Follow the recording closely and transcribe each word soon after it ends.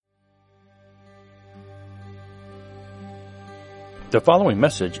The following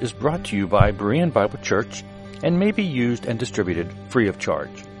message is brought to you by Berean Bible Church and may be used and distributed free of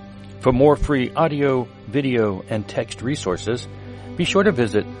charge. For more free audio, video, and text resources, be sure to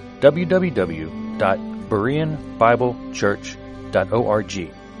visit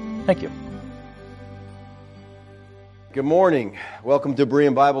www.bereanbiblechurch.org. Thank you. Good morning. Welcome to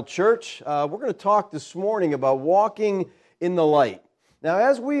Berean Bible Church. We're going to talk this morning about walking in the light. Now,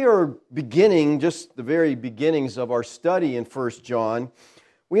 as we are beginning, just the very beginnings of our study in 1 John,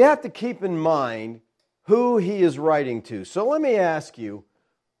 we have to keep in mind who he is writing to. So let me ask you,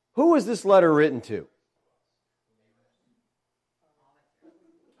 who is this letter written to?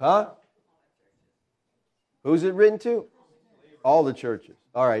 Who's it written to? All the churches.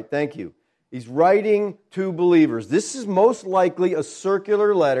 All right, thank you. He's writing to believers. This is most likely a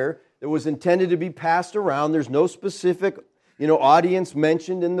circular letter that was intended to be passed around. There's no specific audience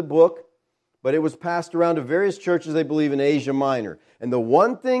mentioned in the book, but it was passed around to various churches, they believe, in Asia Minor. And the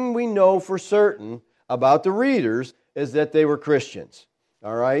one thing we know for certain about the readers is that they were Christians.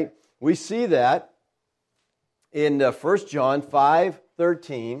 All right? We see that in 1 John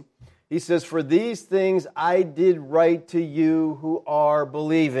 5:13. He says, "For these things I did write to you who are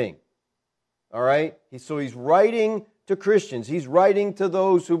believing." All right? So he's writing to Christians. He's writing to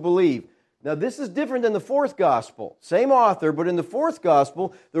those who believe. Now, this is different than the fourth gospel. Same author, but in the fourth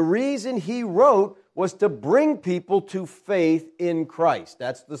gospel, the reason he wrote was to bring people to faith in Christ.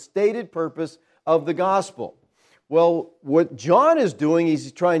 That's the stated purpose of the gospel. Well, what John is doing,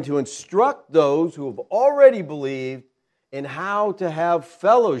 he's trying to instruct those who have already believed in how to have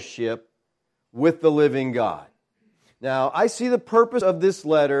fellowship with the living God. Now, I see the purpose of this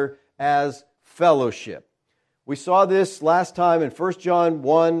letter as fellowship. We saw this last time in 1 John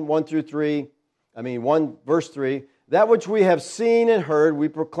 1 verse 3. "That which we have seen and heard, we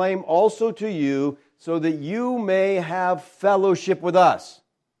proclaim also to you, so that you may have fellowship with us."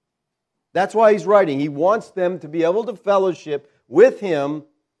 That's why he's writing. He wants them to be able to fellowship with him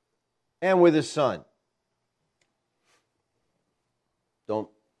and with his Son. Don't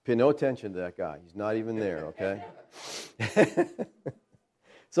pay no attention to that guy. He's not even there, okay?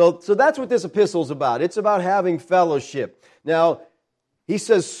 So that's what this epistle is about. It's about having fellowship. Now, he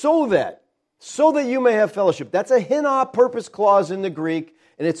says, so that you may have fellowship. That's a hina purpose clause in the Greek,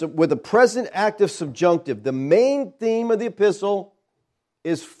 and it's with a present active subjunctive. The main theme of the epistle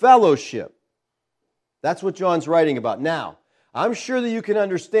is fellowship. That's what John's writing about. Now, I'm sure that you can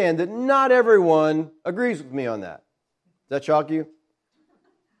understand that not everyone agrees with me on that. Does that shock you?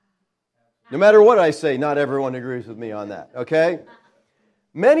 No matter what I say, not everyone agrees with me on that, okay?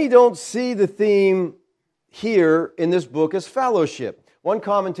 Many don't see the theme here in this book as fellowship. One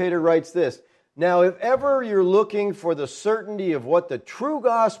commentator writes this: "Now, if ever you're looking for the certainty of what the true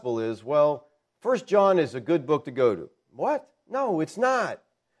gospel is, well, 1 John is a good book to go to." What? No, it's not.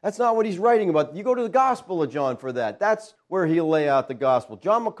 That's not what he's writing about. You go to the Gospel of John for that. That's where he'll lay out the gospel.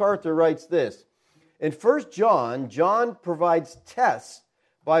 John MacArthur writes this: "In 1 John, John provides tests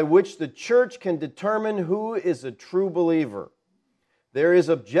by which the church can determine who is a true believer. There is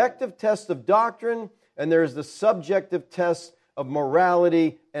objective test of doctrine, and there is the subjective test of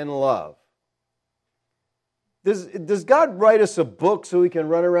morality and love." Does God write us a book so we can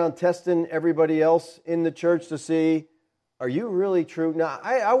run around testing everybody else in the church to see, are you really true? Now,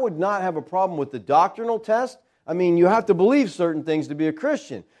 I would not have a problem with the doctrinal test. I mean, you have to believe certain things to be a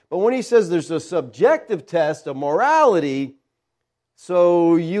Christian. But when he says there's a subjective test of morality,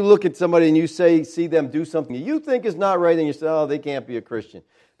 so you look at somebody and you see them do something you think is not right, and you say, "Oh, they can't be a Christian."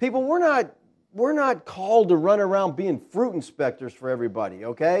 People, we're not called to run around being fruit inspectors for everybody,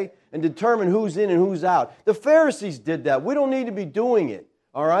 okay? And determine who's in and who's out. The Pharisees did that. We don't need to be doing it,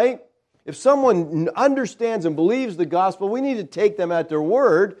 all right? If someone understands and believes the gospel, we need to take them at their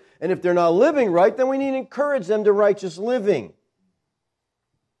word. And if they're not living right, then we need to encourage them to righteous living.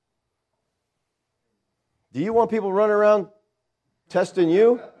 Do you want people running around testing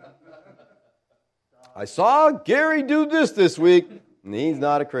you? "I saw Gary do this week," and he's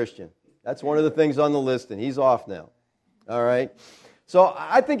not a Christian. That's one of the things on the list, and he's off now. All right? So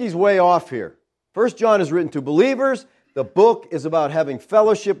I think he's way off here. 1 John is written to believers. The book is about having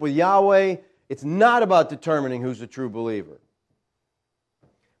fellowship with Yahweh. It's not about determining who's a true believer.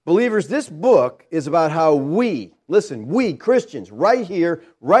 Believers, this book is about how we Christians, right here,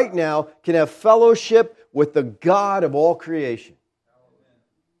 right now, can have fellowship with the God of all creation.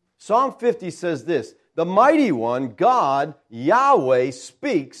 Psalm 50 says this: "The mighty one, God, Yahweh,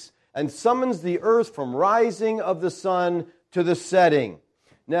 speaks and summons the earth from rising of the sun to the setting."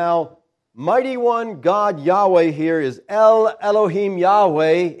 Now, mighty one, God, Yahweh here is El Elohim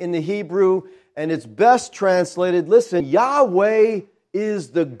Yahweh in the Hebrew, and it's best translated, listen, Yahweh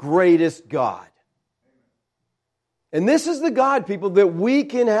is the greatest God. And this is the God, people, that we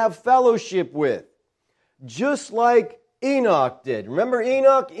can have fellowship with, just like Enoch did. Remember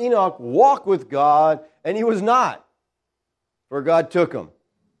Enoch? Enoch walked with God, and he was not, for God took him.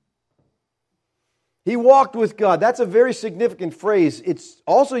 He walked with God. That's a very significant phrase. It's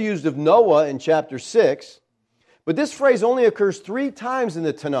also used of Noah in chapter 6, but this phrase only occurs 3 times in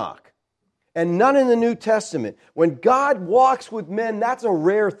the Tanakh, and none in the New Testament. When God walks with men, that's a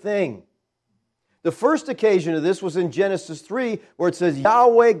rare thing. The first occasion of this was in Genesis 3, where it says,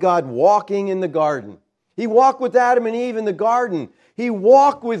 Yahweh God walking in the garden. He walked with Adam and Eve in the garden. He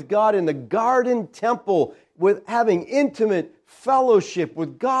walked with God in the garden temple, with having intimate fellowship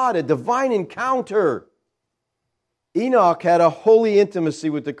with God, a divine encounter. Enoch had a holy intimacy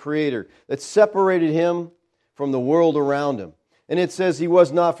with the Creator that separated him from the world around him. And it says he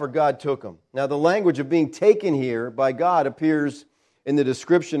was not, for God took him. Now the language of being taken here by God appears in the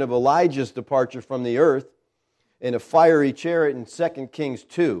description of Elijah's departure from the earth in a fiery chariot in 2 Kings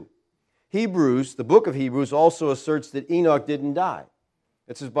 2. Hebrews, the book of Hebrews, also asserts that Enoch didn't die.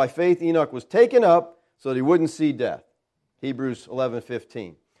 It says, by faith Enoch was taken up so that he wouldn't see death. Hebrews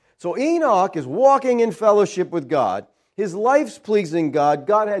 11:15. So Enoch is walking in fellowship with God. His life's pleasing God.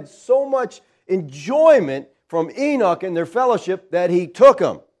 God had so much enjoyment from Enoch and their fellowship that he took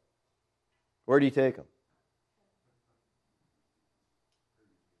him. Where did he take him?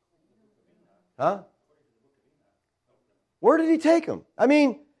 Huh? Where did he take him? I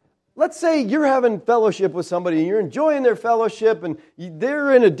mean, let's say you're having fellowship with somebody and you're enjoying their fellowship and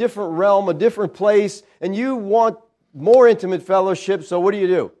they're in a different realm, a different place, and you want more intimate fellowship, so what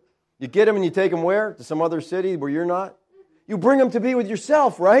do? You get them and you take them where? To some other city where you're not? You bring them to be with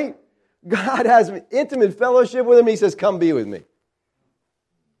yourself, right? God has intimate fellowship with him. He says, come be with me.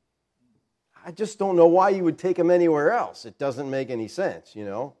 I just don't know why you would take them anywhere else. It doesn't make any sense, you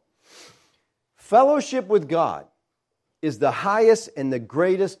know. Fellowship with God is the highest and the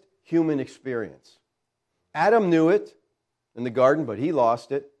greatest human experience. Adam knew it in the garden, but he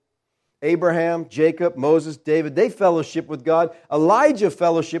lost it. Abraham, Jacob, Moses, David, they fellowship with God. Elijah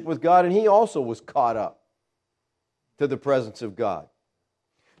fellowshiped with God, and he also was caught up to the presence of God.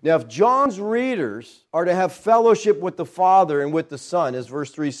 Now, if John's readers are to have fellowship with the Father and with the Son, as verse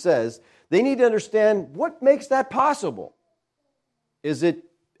 3 says, they need to understand what makes that possible. Does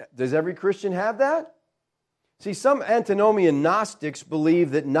every Christian have that? See, some antinomian Gnostics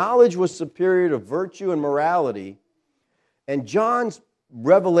believe that knowledge was superior to virtue and morality, and John's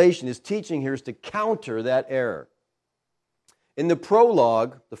revelation, his teaching here, is to counter that error. In the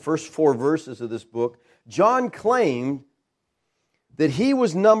prologue, the first 4 verses of this book, John claimed that he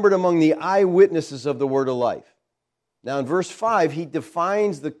was numbered among the eyewitnesses of the word of life. Now in verse 5, he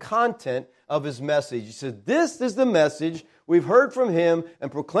defines the content of his message. He says, this is the message we've heard from him and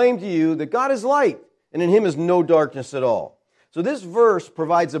proclaimed to you, that God is light, and in him is no darkness at all. So this verse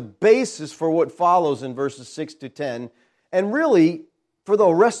provides a basis for what follows in verses 6 to 10, and really for the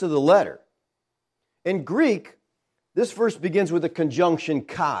rest of the letter. In Greek, this verse begins with a conjunction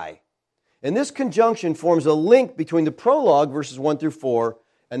kai. And this conjunction forms a link between the prologue, verses 1 through 4,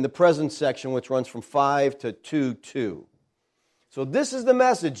 and the present section, which runs from 5 to 2:2. So this is the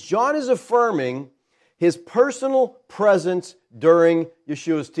message. John is affirming his personal presence during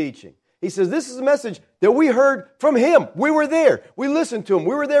Yeshua's teaching. He says, this is the message that we heard from him. We were there. We listened to him.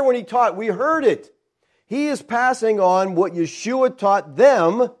 We were there when he taught. We heard it. He is passing on what Yeshua taught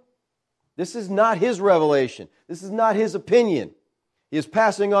them. This is not his revelation. This is not his opinion. He is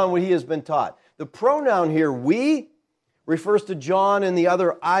passing on what he has been taught. The pronoun here, we, refers to John and the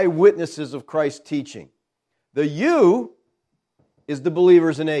other eyewitnesses of Christ's teaching. The you is the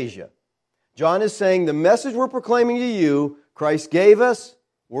believers in Asia. John is saying the message we're proclaiming to you, Christ gave us,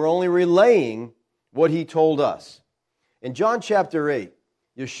 we're only relaying what he told us. In John chapter 8,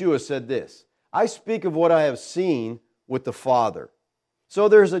 Yeshua said this, I speak of what I have seen with the Father. So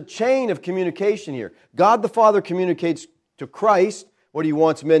there's a chain of communication here. God the Father communicates to Christ what he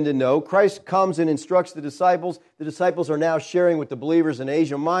wants men to know. Christ comes and instructs the disciples. The disciples are now sharing with the believers in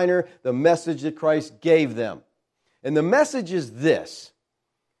Asia Minor the message that Christ gave them. And the message is this: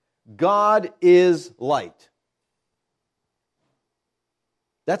 God is light.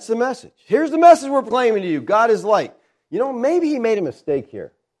 That's the message. Here's the message we're proclaiming to you. God is light. You know, maybe he made a mistake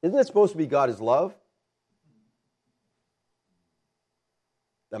here. Isn't it supposed to be God is love?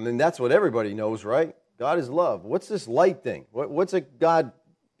 I mean, that's what everybody knows, right? God is love. What's this light thing? What's a God?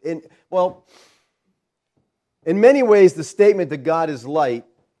 Well, in many ways, the statement that God is light,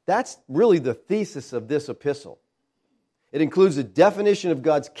 that's really the thesis of this epistle. It includes a definition of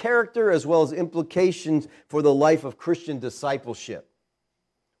God's character as well as implications for the life of Christian discipleship.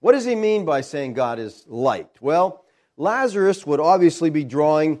 What does he mean by saying God is light? Well, Lazarus would obviously be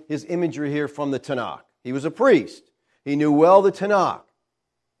drawing his imagery here from the Tanakh. He was a priest. He knew well the Tanakh.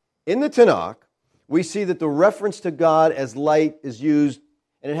 In the Tanakh, we see that the reference to God as light is used,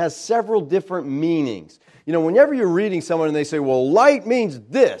 and it has several different meanings. You know, whenever you're reading someone and they say, well, light means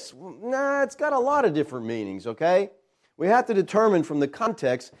this. Nah, it's got a lot of different meanings, okay? We have to determine from the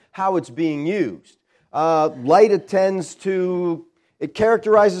context how it's being used. Light it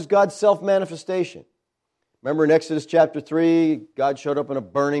characterizes God's self-manifestation. Remember in Exodus chapter 3, God showed up in a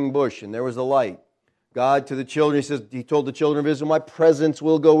burning bush and there was a light. God to the children, he told the children of Israel, my presence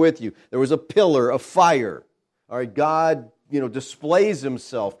will go with you. There was a pillar of fire. All right, God, displays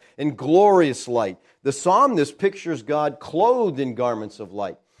himself in glorious light. The psalmist pictures God clothed in garments of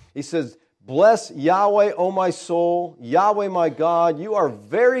light. He says, bless Yahweh, O my soul, Yahweh my God, you are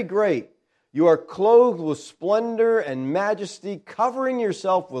very great. You are clothed with splendor and majesty, covering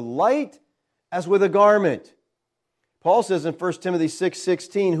yourself with light as with a garment. Paul says in 1 Timothy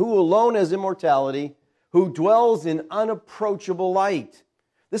 6:16, who alone has immortality, who dwells in unapproachable light.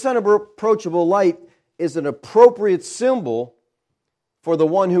 This unapproachable light is an appropriate symbol for the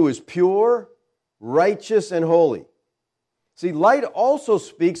one who is pure, righteous, and holy. See, light also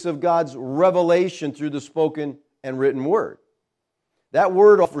speaks of God's revelation through the spoken and written word. That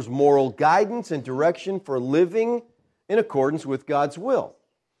word offers moral guidance and direction for living in accordance with God's will.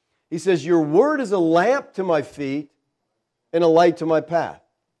 He says, your word is a lamp to my feet and a light to my path.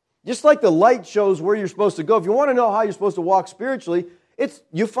 Just like the light shows where you're supposed to go, if you want to know how you're supposed to walk spiritually,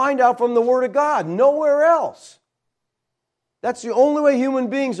 you find out from the Word of God, nowhere else. That's the only way human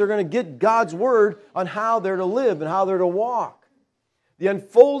beings are going to get God's Word on how they're to live and how they're to walk. The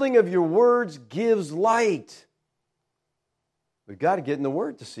unfolding of your words gives light. We've got to get in the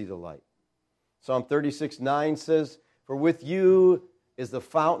Word to see the light. Psalm 36:9 says, for with you is the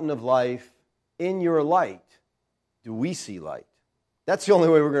fountain of life. In your light do we see light. That's the only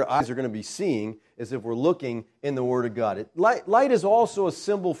way our eyes are going to be seeing, is if we're looking in the Word of God. Light is also a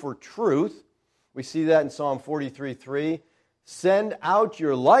symbol for truth. We see that in Psalm 43:3. Send out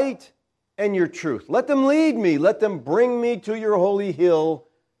your light and your truth. Let them lead me. Let them bring me to your holy hill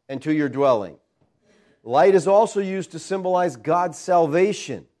and to your dwelling. Light is also used to symbolize God's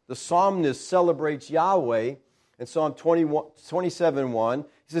salvation. The psalmist celebrates Yahweh in Psalm 27:1.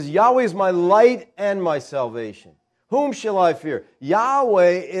 He says, Yahweh is my light and my salvation. Whom shall I fear?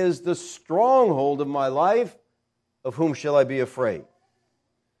 Yahweh is the stronghold of my life. Of whom shall I be afraid?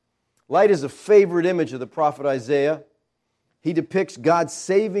 Light is a favorite image of the prophet Isaiah. He depicts God's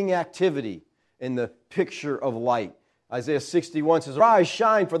saving activity in the picture of light. Isaiah 61 says, arise,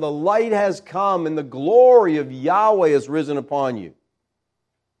 shine, for the light has come, and the glory of Yahweh has risen upon you.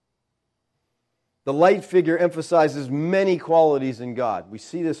 The light figure emphasizes many qualities in God. We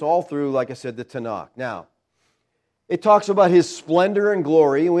see this all through, like I said, the Tanakh. Now, it talks about His splendor and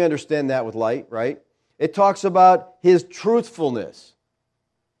glory, and we understand that with light, right? It talks about His truthfulness.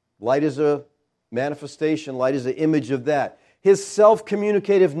 Light is a manifestation, light is an image of that. His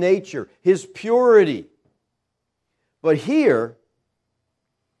self-communicative nature, His purity. But here,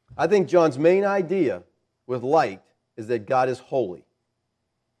 I think John's main idea with light is that God is holy.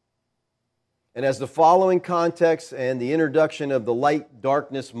 And as the following context and the introduction of the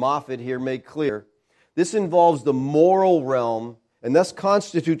light-darkness Moffat here make clear, this involves the moral realm and thus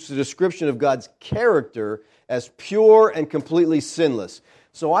constitutes the description of God's character as pure and completely sinless.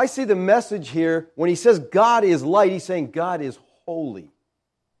 So I see the message here, when he says God is light, he's saying God is holy.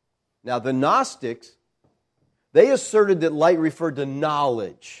 Now the Gnostics, they asserted that light referred to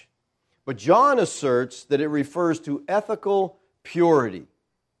knowledge. But John asserts that it refers to ethical purity.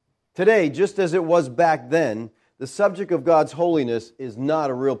 Today, just as it was back then, the subject of God's holiness is not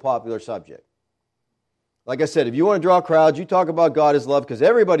a real popular subject. Like I said, if you want to draw crowds, you talk about God is love, because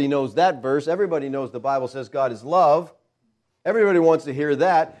everybody knows that verse. Everybody knows the Bible says God is love. Everybody wants to hear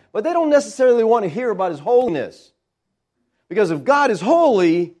that, but they don't necessarily want to hear about His holiness. Because if God is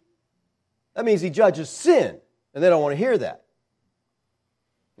holy, that means He judges sin, and they don't want to hear that.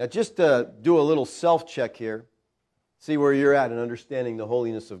 Now, just to do a little self-check here, see where you're at in understanding the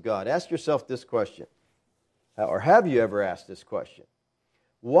holiness of God. Ask yourself this question, or have you ever asked this question?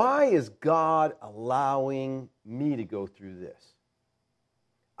 Why is God allowing me to go through this?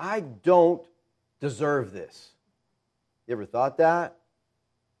 I don't deserve this. You ever thought that?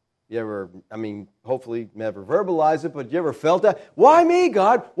 You ever, hopefully never verbalize it, but you ever felt that? Why me,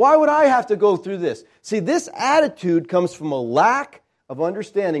 God? Why would I have to go through this? See, this attitude comes from a lack of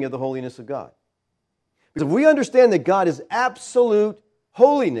understanding of the holiness of God. Because if we understand that God is absolute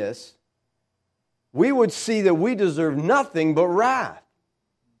holiness, we would see that we deserve nothing but wrath.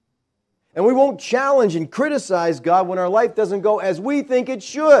 And we won't challenge and criticize God when our life doesn't go as we think it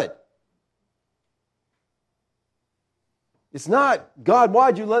should. It's not, God,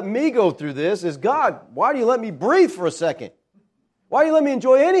 why'd you let me go through this? It's, God, why do you let me breathe for a second? Why do you let me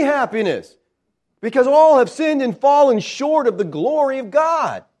enjoy any happiness? Because all have sinned and fallen short of the glory of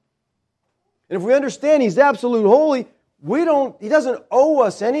God. And if we understand He's absolute holy, He doesn't owe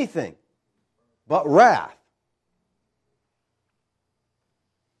us anything but wrath.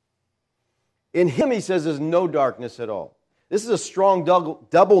 In Him, He says, there's no darkness at all. This is a strong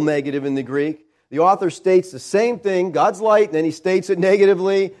double negative in the Greek. The author states the same thing, God's light, and then he states it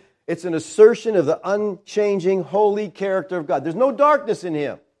negatively. It's an assertion of the unchanging, holy character of God. There's no darkness in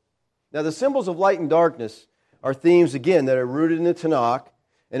Him. Now, the symbols of light and darkness are themes, again, that are rooted in the Tanakh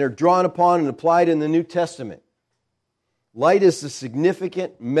and are drawn upon and applied in the New Testament. Light is a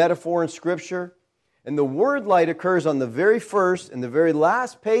significant metaphor in Scripture, and the word light occurs on the very first and the very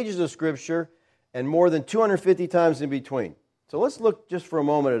last pages of Scripture and more than 250 times in between. So let's look just for a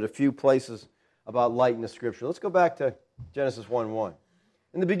moment at a few places about light in the Scripture. Let's go back to Genesis 1:1.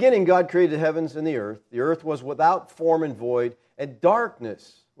 In the beginning, God created the heavens and the earth. The earth was without form and void, and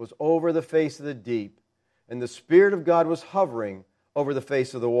darkness was over the face of the deep, and the Spirit of God was hovering over the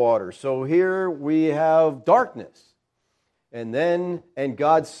face of the water. So here we have darkness. And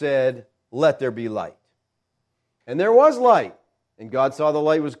God said, let there be light. And there was light, and God saw the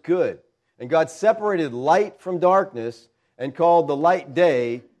light was good. And God separated light from darkness and called the light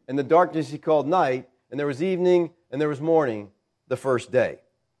day, and the darkness He called night, and there was evening and there was morning the first day.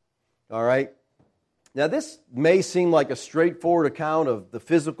 All right? Now this may seem like a straightforward account of the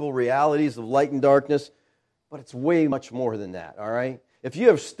physical realities of light and darkness, but it's way much more than that, all right? If you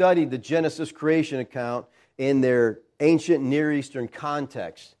have studied the Genesis creation account in their ancient Near Eastern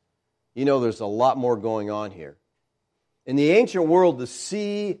context, you know there's a lot more going on here. In the ancient world, the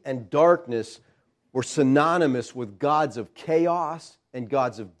sea and darkness were synonymous with gods of chaos and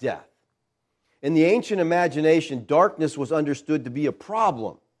gods of death. In the ancient imagination, darkness was understood to be a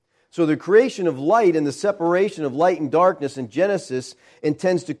problem. So the creation of light and the separation of light and darkness in Genesis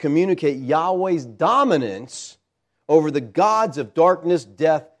intends to communicate Yahweh's dominance over the gods of darkness,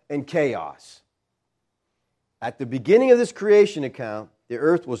 death, and chaos. At the beginning of this creation account, the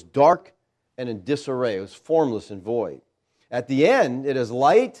earth was dark and in disarray. It was formless and void. At the end, it is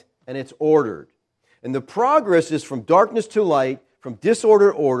light and it's ordered. And the progress is from darkness to light, from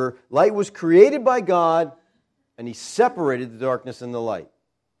disorder to order. Light was created by God, and He separated the darkness and the light.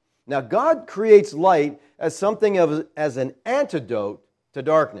 Now, God creates light as something as an antidote to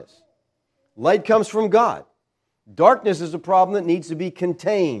darkness. Light comes from God. Darkness is a problem that needs to be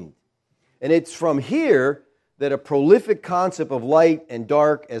contained. And it's from here that a prolific concept of light and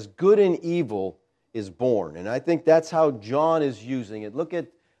dark as good and evil is born. And I think that's how John is using it. Look at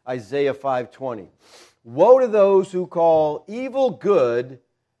Isaiah 5:20. Woe to those who call evil good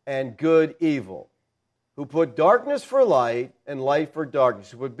and good evil, who put darkness for light and light for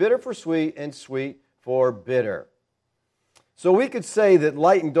darkness, who put bitter for sweet and sweet for bitter. So we could say that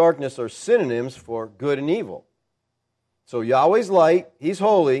light and darkness are synonyms for good and evil. So Yahweh's light, He's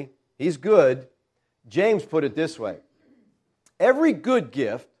holy, He's good. James put it this way: every good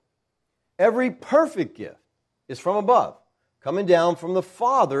gift, every perfect gift is from above, coming down from the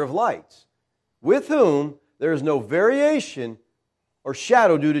Father of lights, with whom there is no variation or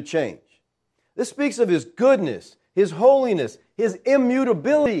shadow due to change. This speaks of His goodness, His holiness, His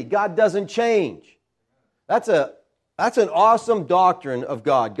immutability. God doesn't change. That's an awesome doctrine of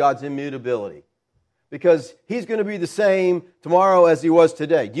God, God's immutability. Because He's going to be the same tomorrow as He was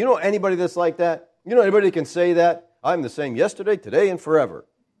today. Do you know anybody that's like that? You know anybody that can say that? I'm the same yesterday, today, and forever.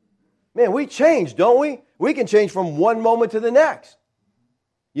 Man, we change, don't we? We can change from one moment to the next.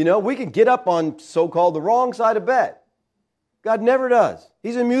 You know, we can get up on so-called the wrong side of bed. God never does.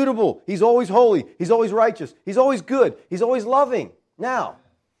 He's immutable. He's always holy. He's always righteous. He's always good. He's always loving. Now,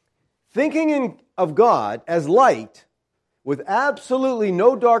 thinking of God as light with absolutely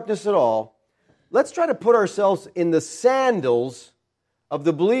no darkness at all, let's try to put ourselves in the sandals of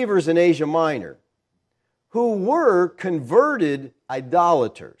the believers in Asia Minor who were converted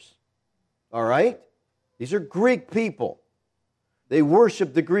idolaters. All right? These are Greek people. They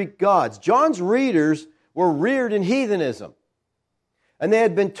worshiped the Greek gods. John's readers were reared in heathenism. And they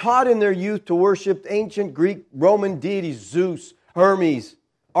had been taught in their youth to worship ancient Greek Roman deities, Zeus, Hermes,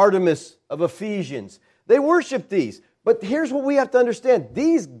 Artemis of Ephesians. They worshiped these. But here's what we have to understand.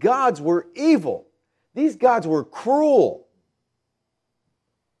 These gods were evil. These gods were cruel.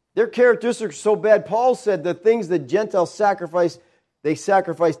 Their characteristics are so bad, Paul said the things that Gentiles sacrifice, they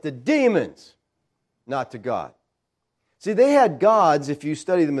sacrifice to demons, not to God. See, they had gods, if you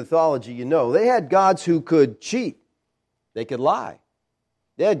study the mythology, you know, they had gods who could cheat. They could lie.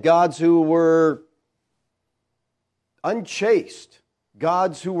 They had gods who were unchaste,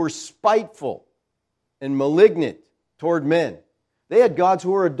 gods who were spiteful and malignant toward men. They had gods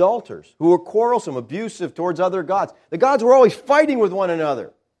who were adulterers, who were quarrelsome, abusive towards other gods. The gods were always fighting with one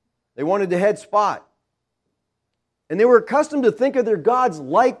another. They wanted the head spot. And they were accustomed to think of their gods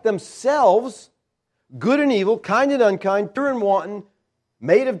like themselves, good and evil, kind and unkind, pure and wanton,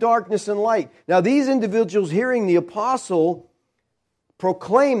 made of darkness and light. Now these individuals hearing the apostle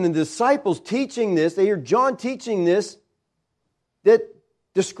proclaim, the disciples teaching this, they hear John teaching this, that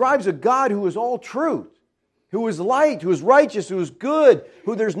describes a God who is all truth, who is light, who is righteous, who is good,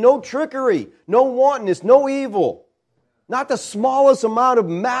 who there's no trickery, no wantonness, no evil, not the smallest amount of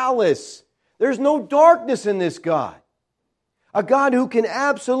malice. There's no darkness in this God. A God who can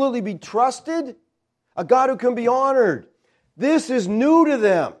absolutely be trusted, a God who can be honored. This is new to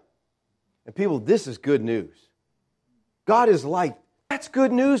them. And people, this is good news. God is light. That's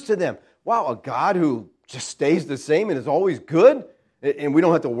good news to them. Wow, a God who just stays the same and is always good, and we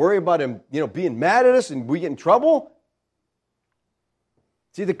don't have to worry about Him, being mad at us and we get in trouble.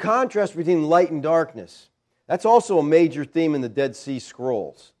 See, the contrast between light and darkness, that's also a major theme in the Dead Sea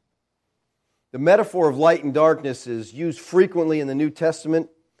Scrolls. The metaphor of light and darkness is used frequently in the New Testament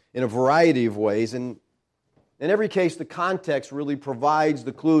in a variety of ways, and in every case, the context really provides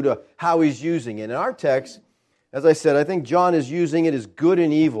the clue to how he's using it. In our text, as I said, I think John is using it as good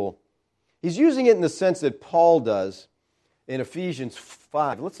and evil. He's using it in the sense that Paul does in Ephesians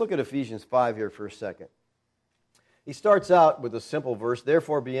 5. Let's look at Ephesians 5 here for a second. He starts out with a simple verse,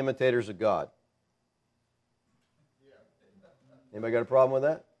 therefore be imitators of God. Anybody got a problem with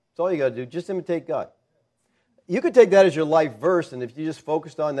that? That's all you got to do, just imitate God. You could take that as your life verse, and if you just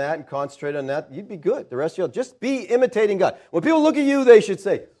focused on that and concentrated on that, you'd be good. The rest of you, just be imitating God. When people look at you, they should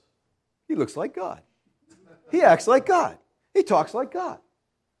say, he looks like God. He acts like God. He talks like God.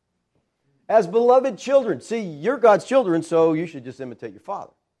 As beloved children. See, you're God's children, so you should just imitate your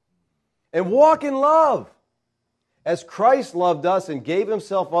Father. And walk in love, as Christ loved us and gave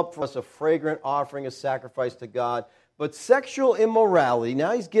Himself up for us, a fragrant offering, a sacrifice to God. But sexual immorality,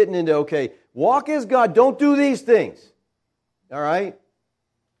 now he's getting into, okay, walk as God, don't do these things. All right?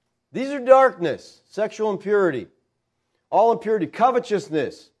 These are darkness, sexual impurity, all impurity,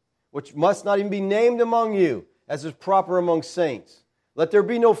 covetousness, which must not even be named among you, as is proper among saints. Let there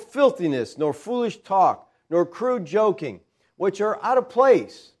be no filthiness, nor foolish talk, nor crude joking, which are out of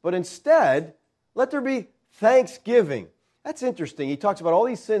place, but instead, let there be thanksgiving. That's interesting. He talks about all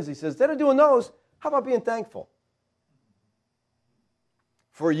these sins. He says, instead of doing those, how about being thankful?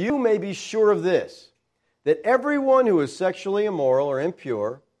 For you may be sure of this, that everyone who is sexually immoral or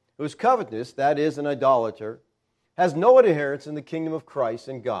impure, who is covetous, that is, an idolater, has no adherence in the kingdom of Christ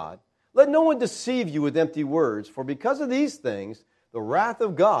and God. Let no one deceive you with empty words, for because of these things, the wrath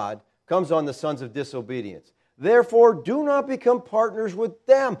of God comes on the sons of disobedience. Therefore, do not become partners with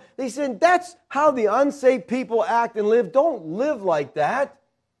them. They said, that's how the unsaved people act and live. Don't live like that.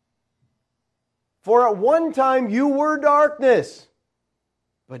 For at one time you were darkness,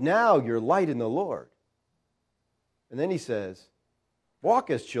 but now you're light in the Lord. And then he says, walk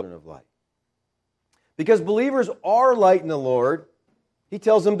as children of light. Because believers are light in the Lord, he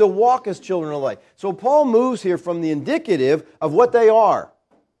tells them to walk as children of light. So Paul moves here from the indicative of what they are.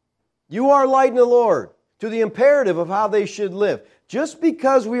 You are light in the Lord, to the imperative of how they should live. Just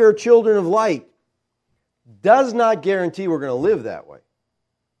because we are children of light does not guarantee we're going to live that way.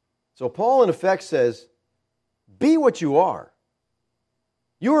 So Paul in effect says, be what you are.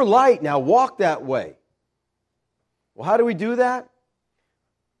 You are light, now walk that way. Well, how do we do that?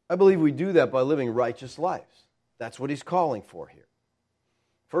 I believe we do that by living righteous lives. That's what he's calling for here.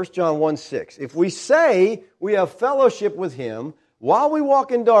 1 John 1:6. If we say we have fellowship with Him while we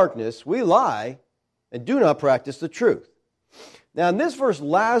walk in darkness, we lie and do not practice the truth. Now in this verse,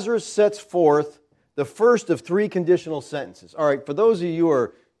 Lazarus sets forth the first of three conditional sentences. All right, for those of you who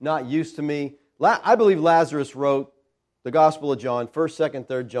are not used to me, I believe Lazarus wrote the Gospel of John, 1st, 2nd,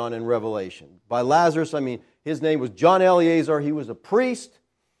 3rd John, and Revelation. By Lazarus, I mean his name was John Eleazar. He was a priest.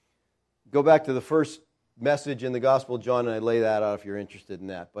 Go back to the first message in the Gospel of John, and I lay that out if you're interested in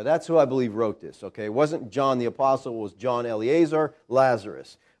that. But that's who I believe wrote this, okay? It wasn't John the Apostle, it was John Eleazar,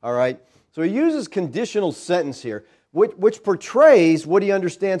 Lazarus. All right? So he uses conditional sentence here, which portrays what he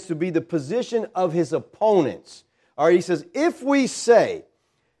understands to be the position of his opponents. All right, he says, if we say,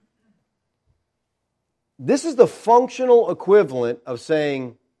 this is the functional equivalent of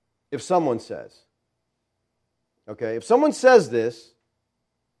saying, if someone says. Okay, if someone says this,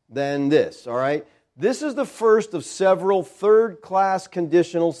 then this, all right? This is the first of several third-class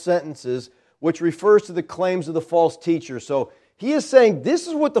conditional sentences which refers to the claims of the false teacher. So he is saying, this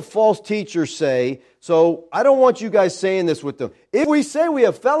is what the false teachers say, so I don't want you guys saying this with them. If we say we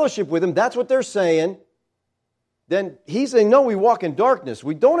have fellowship with them, that's what they're saying, then he's saying, no, we walk in darkness.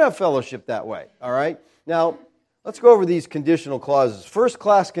 We don't have fellowship that way, all right? Now, let's go over these conditional clauses.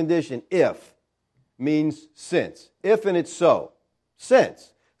 First-class condition, if, means since. If and it's so.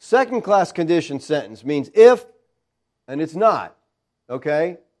 Since. Second-class condition sentence means if and it's not,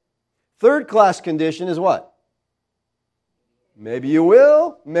 okay? Third-class condition is what? Maybe you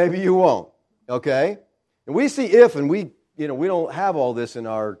will, maybe you won't. Okay? And we see if, and we don't have all this in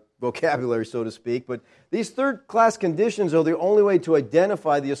our vocabulary, so to speak, but these third-class conditions are the only way to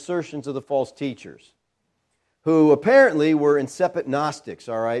identify the assertions of the false teachers, who apparently were incipient Gnostics,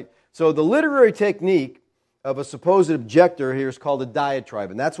 all right? So the literary technique of a supposed objector here is called a diatribe,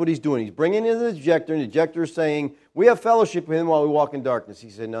 and that's what he's doing. He's bringing in the objector, and the objector is saying, we have fellowship with him while we walk in darkness.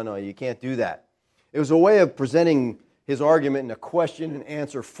 He said, no, you can't do that. It was a way of presenting his argument in a question and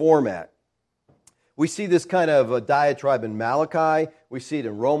answer format. We see this kind of a diatribe in Malachi. We see it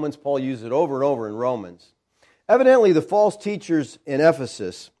in Romans. Paul uses it over and over in Romans. Evidently, the false teachers in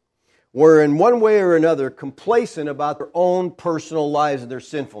Ephesus were in one way or another complacent about their own personal lives and their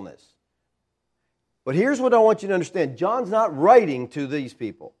sinfulness. But here's what I want you to understand. John's not writing to these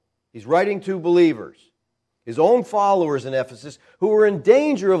people. He's writing to believers, his own followers in Ephesus, who were in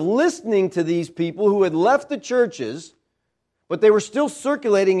danger of listening to these people who had left the churches, but they were still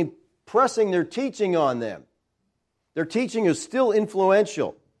circulating and pressing their teaching on them. Their teaching is still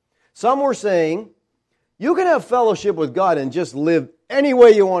influential. Some were saying, you can have fellowship with God and just live any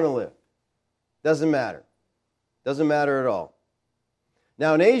way you want to live. Doesn't matter. Doesn't matter at all.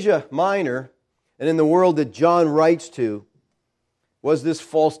 Now in Asia Minor, and in the world that John writes to, was this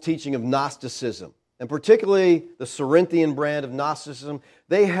false teaching of Gnosticism. And particularly the Cerinthian brand of Gnosticism,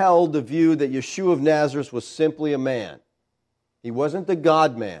 they held the view that Yeshua of Nazareth was simply a man. He wasn't the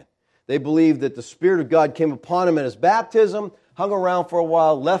God-man. They believed that the Spirit of God came upon him at his baptism, hung around for a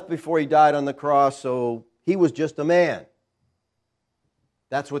while, left before he died on the cross, so he was just a man.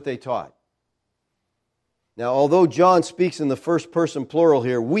 That's what they taught. Now, although John speaks in the first person plural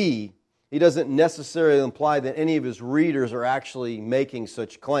here, we, he doesn't necessarily imply that any of his readers are actually making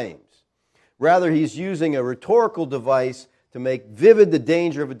such claims. Rather, he's using a rhetorical device to make vivid the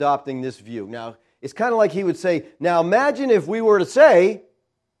danger of adopting this view. Now, it's kind of like he would say, now imagine if we were to say,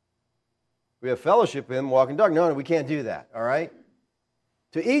 we have fellowship with him, walk in dark. No, we can't do that, all right?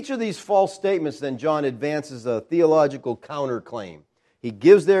 To each of these false statements, then, John advances a theological counterclaim. He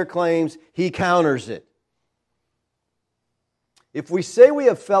gives their claims, he counters it. If we say we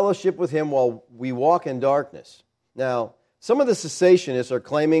have fellowship with him while we walk in darkness, now, some of the cessationists are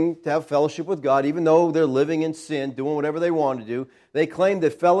claiming to have fellowship with God, even though they're living in sin, doing whatever they want to do. They claim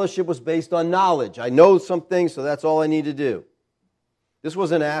that fellowship was based on knowledge. I know some things, so that's all I need to do. This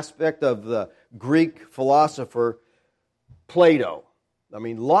was an aspect of the Greek philosopher Plato. I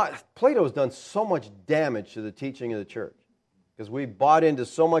mean, Plato has done so much damage to the teaching of the church because we bought into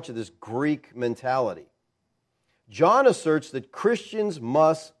so much of this Greek mentality. John asserts that Christians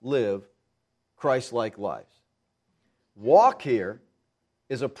must live Christ-like lives. Walk here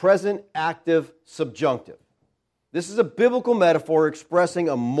is a present active subjunctive. This is a biblical metaphor expressing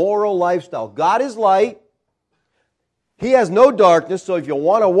a moral lifestyle. God is light. He has no darkness, so if you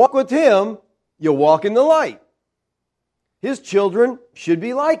want to walk with him, you walk in the light. His children should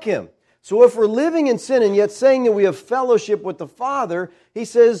be like him. So if we're living in sin and yet saying that we have fellowship with the Father, he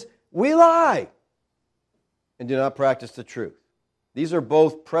says, we lie and do not practice the truth. These are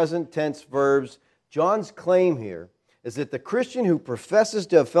both present tense verbs. John's claim here is that the Christian who professes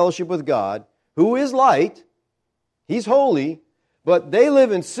to have fellowship with God, who is light, he's holy, but they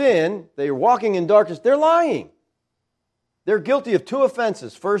live in sin, they're walking in darkness, they're lying. They're guilty of two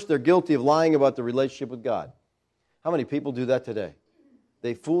offenses. First, they're guilty of lying about the relationship with God. How many people do that today?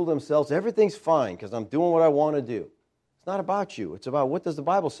 They fool themselves. Everything's fine because I'm doing what I want to do. It's not about you. It's about what does the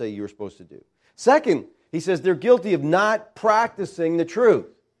Bible say you're supposed to do. Second, he says they're guilty of not practicing the truth.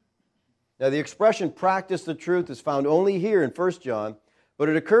 Now, the expression practice the truth is found only here in 1 John, but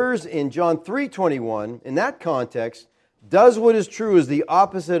it occurs in John 3:21. In that context, does what is true is the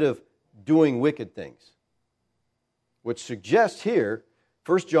opposite of doing wicked things, which suggests here,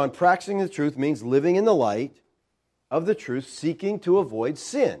 1 John, practicing the truth means living in the light of the truth, seeking to avoid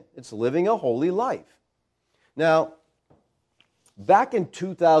sin. It's living a holy life. Now, back in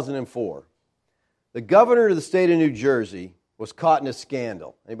 2004, the governor of the state of New Jersey was caught in a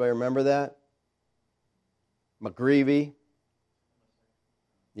scandal. Anybody remember that? McGreevy?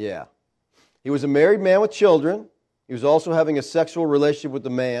 Yeah. He was a married man with children. He was also having a sexual relationship with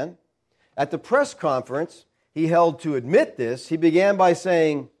a man. At the press conference he held to admit this, he began by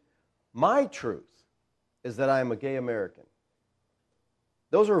saying, "My truth is that I am a gay American."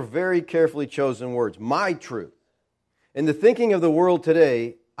 Those are very carefully chosen words. My truth. In the thinking of the world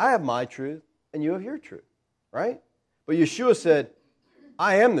today, I have my truth and you have your truth, right? But Yeshua said,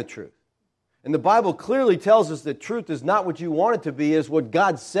 I am the truth. And the Bible clearly tells us that truth is not what you want it to be, it's what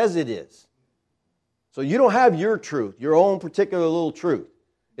God says it is. So you don't have your truth, your own particular little truth.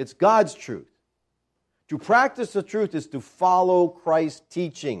 It's God's truth. To practice the truth is to follow Christ's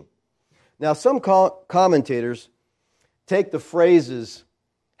teaching. Now, some commentators take the phrases,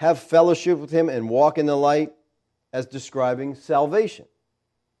 have fellowship with Him and walk in the light, as describing salvation.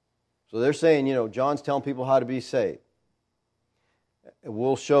 So they're saying, John's telling people how to be saved. And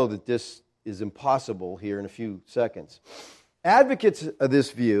we'll show that this is impossible here in a few seconds. Advocates of this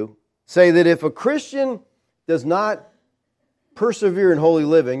view say that if a Christian does not persevere in holy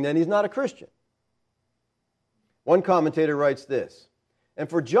living, then he's not a Christian. One commentator writes this, and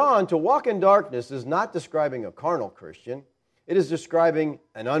for John, to walk in darkness is not describing a carnal Christian, it is describing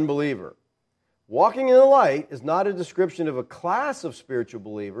an unbeliever. Walking in the light is not a description of a class of spiritual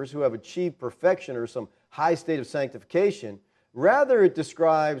believers who have achieved perfection or some high state of sanctification. Rather, it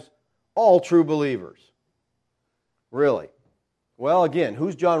describes all true believers. Really? Well, again,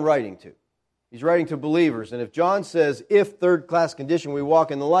 who's John writing to? He's writing to believers. And if John says, if third-class condition we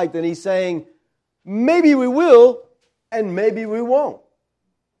walk in the light, then he's saying, maybe we will and maybe we won't.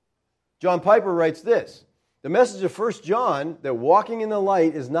 John Piper writes this, the message of 1 John, that walking in the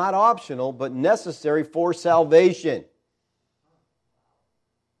light is not optional, but necessary for salvation.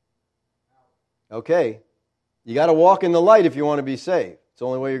 Okay, you got to walk in the light if you want to be saved. It's the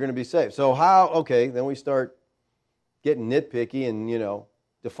only way you're going to be saved. So how, okay, then we start getting nitpicky and,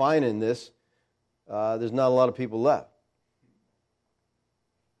 defining this. There's not a lot of people left.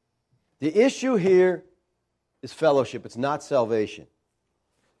 The issue here is fellowship. It's not salvation.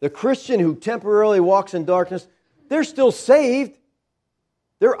 The Christian who temporarily walks in darkness, they're still saved.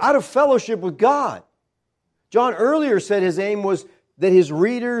 They're out of fellowship with God. John earlier said his aim was that his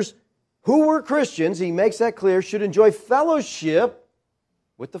readers who were Christians, he makes that clear, should enjoy fellowship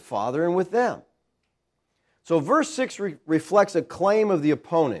with the Father and with them. So verse 6 reflects a claim of the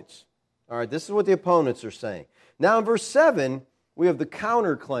opponents. All right, this is what the opponents are saying. Now in verse 7, we have the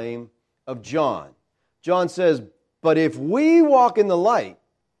counterclaim of John. John says, but if we walk in the light,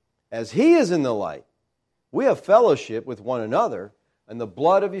 as He is in the light, we have fellowship with one another, and the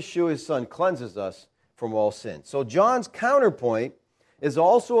blood of Yeshua, His Son, cleanses us from all sin. So John's counterpoint is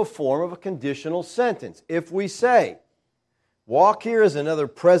also a form of a conditional sentence. If we say, walk here is another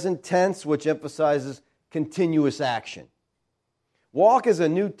present tense which emphasizes continuous action. Walk is a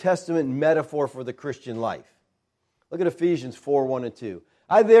New Testament metaphor for the Christian life. Look at Ephesians 4, 1 and 2.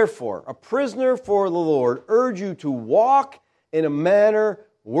 I therefore, a prisoner for the Lord, urge you to walk in a manner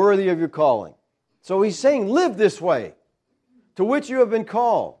worthy of your calling. So he's saying, live this way, to which you have been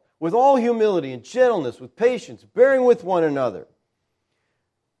called, with all humility and gentleness, with patience, bearing with one another.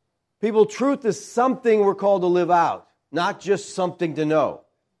 People, truth is something we're called to live out, not just something to know.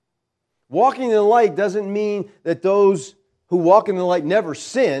 Walking in the light doesn't mean that those who walk in the light never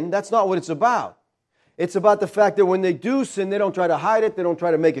sin. That's not what it's about. It's about the fact that when they do sin, they don't try to hide it. They don't try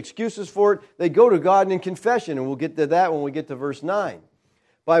to make excuses for it. They go to God in confession, and we'll get to that when we get to verse 9.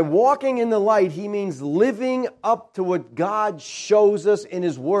 By walking in the light, he means living up to what God shows us in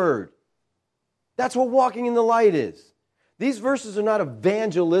His Word. That's what walking in the light is. These verses are not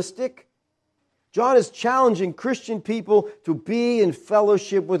evangelistic. John is challenging Christian people to be in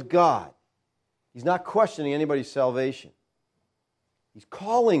fellowship with God. He's not questioning anybody's salvation. He's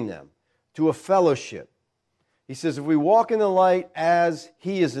calling them to a fellowship. He says, if we walk in the light as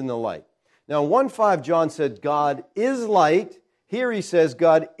He is in the light. Now, in 1:5, John said, God is light. Here he says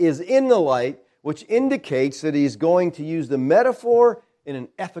God is in the light, which indicates that he's going to use the metaphor in an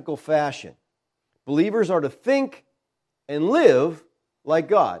ethical fashion. Believers are to think and live like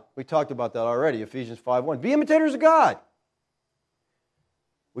God. We talked about that already, Ephesians 5:1. Be imitators of God.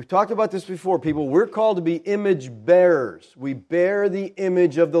 We've talked about this before, people. We're called to be image bearers. We bear the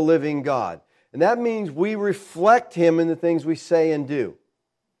image of the living God. And that means we reflect Him in the things we say and do.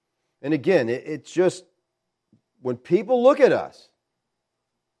 And again, it's just, when people look at us,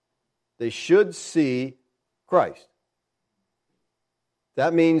 they should see Christ.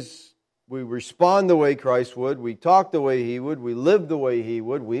 That means we respond the way Christ would, we talk the way He would, we live the way He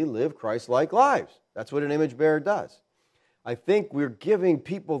would, we live Christ-like lives. That's what an image bearer does. I think we're giving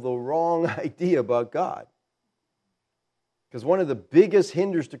people the wrong idea about God. Because one of the biggest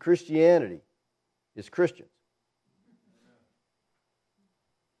hinders to Christianity is Christians.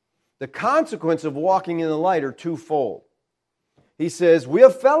 The consequence of walking in the light are twofold. He says, we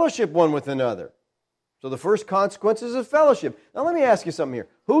have fellowship one with another. So the first consequence is of fellowship. Now let me ask you something here.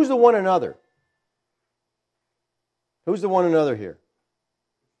 Who's the one another? Who's the one another here?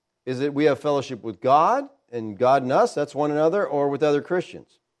 Is it we have fellowship with God and God and us, that's one another, or with other Christians?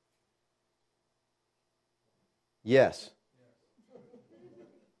 Yes.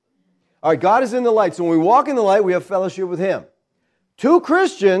 All right, God is in the light. So when we walk in the light, we have fellowship with Him. Two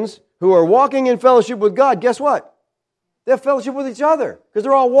Christians who are walking in fellowship with God, guess what? They have fellowship with each other because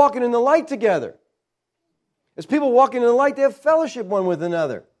they're all walking in the light together. As people walking in the light, they have fellowship one with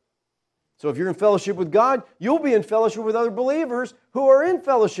another. So if you're in fellowship with God, you'll be in fellowship with other believers who are in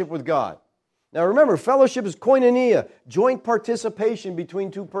fellowship with God. Now remember, fellowship is koinonia, joint participation between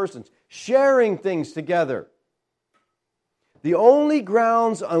two persons, sharing things together. The only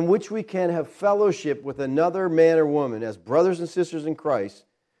grounds on which we can have fellowship with another man or woman as brothers and sisters in Christ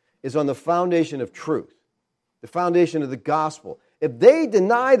is on the foundation of truth, the foundation of the gospel. If they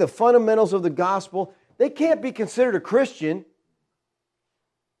deny the fundamentals of the gospel, they can't be considered a Christian.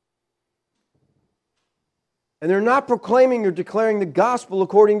 And they're not proclaiming or declaring the gospel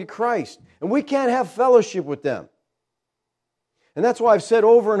according to Christ. And we can't have fellowship with them. And that's why I've said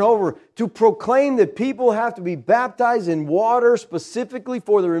over and over, to proclaim that people have to be baptized in water specifically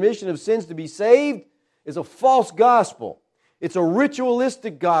for the remission of sins to be saved is a false gospel. It's a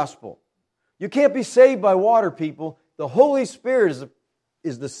ritualistic gospel. You can't be saved by water, people. The Holy Spirit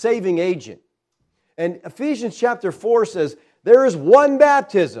is the saving agent. And Ephesians chapter 4 says, there is one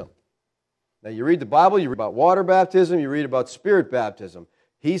baptism. Now you read the Bible, you read about water baptism, you read about spirit baptism.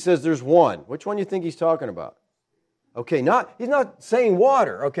 He says there's one. Which one do you think he's talking about? Okay, he's not saying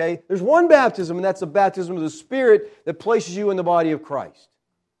water, okay? There's one baptism, and that's the baptism of the Spirit that places you in the body of Christ.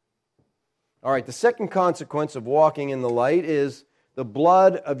 All right, the second consequence of walking in the light is the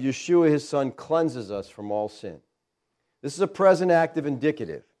blood of Yeshua, His Son, cleanses us from all sin. This is a present active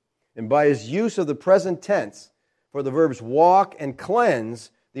indicative. And by his use of the present tense for the verbs walk and cleanse,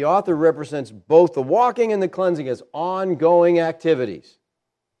 the author represents both the walking and the cleansing as ongoing activities.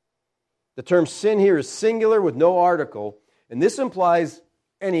 The term sin here is singular with no article, and this implies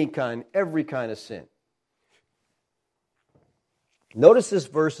every kind of sin. Notice this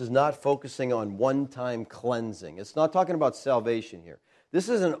verse is not focusing on one-time cleansing. It's not talking about salvation here. This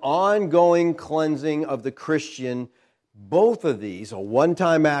is an ongoing cleansing of the Christian. Both of these, a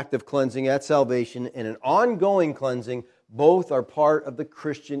one-time act of cleansing at salvation and an ongoing cleansing, both are part of the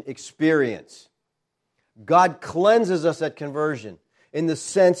Christian experience. God cleanses us at conversion in the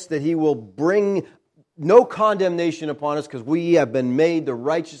sense that He will bring no condemnation upon us because we have been made the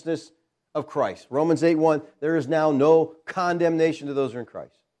righteousness of Christ. Romans 8:1, there is now no condemnation to those who are in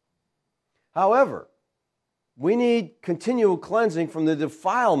Christ. However, we need continual cleansing from the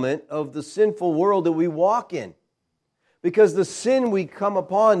defilement of the sinful world that we walk in. Because the sin we come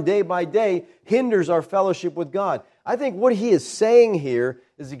upon day by day hinders our fellowship with God. I think what he is saying here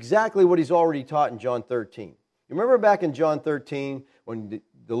is exactly what he's already taught in John 13. You remember back in John 13 when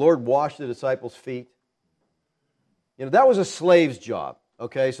the Lord washed the disciples' feet? You know, that was a slave's job,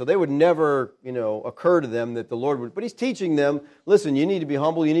 okay? So they would never, occur to them that the Lord would... But he's teaching them, listen, you need to be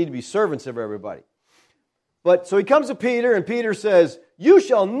humble, you need to be servants of everybody. But so he comes to Peter, and Peter says, you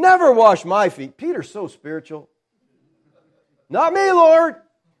shall never wash my feet. Peter's so spiritual. Not me, Lord.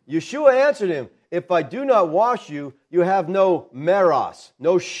 Yeshua answered him, if I do not wash you, you have no meros,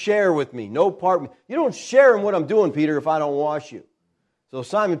 no share with me, no part with me. You don't share in what I'm doing, Peter, if I don't wash you. So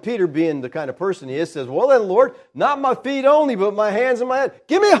Simon Peter, being the kind of person he is, says, well then, Lord, not my feet only, but my hands and my head.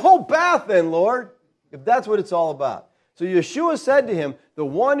 Give me a whole bath then, Lord, if that's what it's all about. So Yeshua said to him, the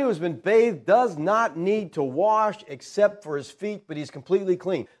one who has been bathed does not need to wash except for his feet, but he's completely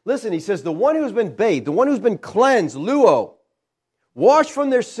clean. Listen, he says, the one who has been bathed, the one who's been cleansed, luo, washed from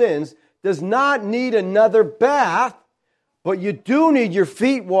their sins, does not need another bath, but you do need your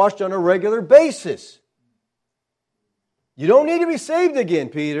feet washed on a regular basis. You don't need to be saved again,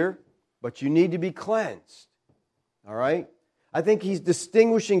 Peter, but you need to be cleansed. All right? I think he's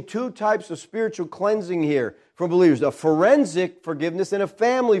distinguishing two types of spiritual cleansing here from believers, a forensic forgiveness and a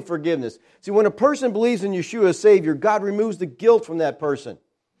family forgiveness. See, when a person believes in Yeshua as Savior, God removes the guilt from that person.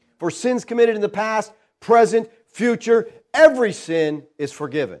 For sins committed in the past, present, future, every sin is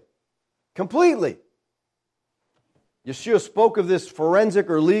forgiven. Completely. Yeshua spoke of this forensic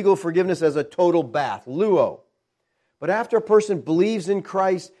or legal forgiveness as a total bath, luo. But after a person believes in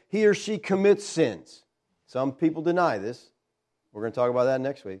Christ, he or she commits sins. Some people deny this. We're going to talk about that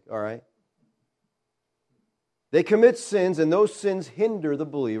next week, all right? They commit sins, and those sins hinder the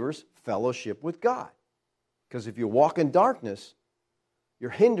believer's fellowship with God. Because if you walk in darkness, you're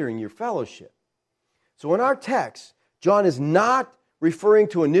hindering your fellowship. So in our text, John is not referring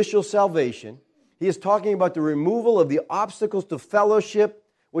to initial salvation. He is talking about the removal of the obstacles to fellowship,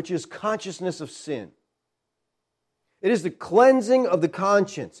 which is consciousness of sin. It is the cleansing of the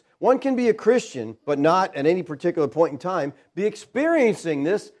conscience. One can be a Christian, but not at any particular point in time, be experiencing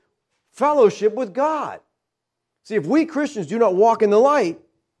this fellowship with God. See, if we Christians do not walk in the light,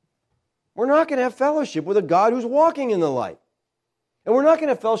 we're not going to have fellowship with a God who's walking in the light. And we're not going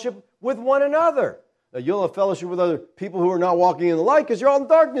to have fellowship with one another. Now, you'll have fellowship with other people who are not walking in the light because you're all in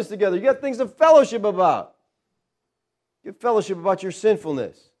darkness together. You got things to fellowship about. You have fellowship about your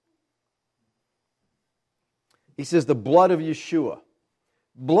sinfulness. He says the blood of Yeshua.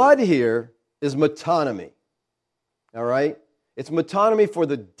 Blood here is metonymy. All right? It's metonymy for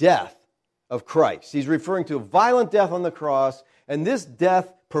the death of Christ. He's referring to a violent death on the cross, and this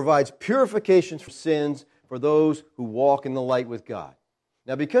death provides purification for sins for those who walk in the light with God.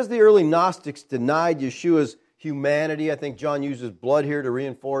 Now, because the early Gnostics denied Yeshua's humanity, I think John uses blood here to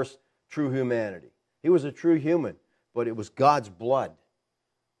reinforce true humanity. He was a true human, but it was God's blood,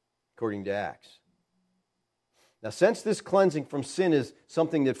 according to Acts. Now, since this cleansing from sin is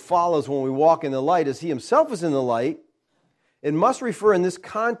something that follows when we walk in the light, as He Himself is in the light, it must refer in this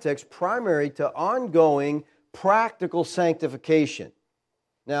context primarily to ongoing practical sanctification.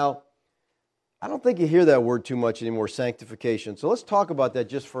 Now, I don't think you hear that word too much anymore, sanctification. So let's talk about that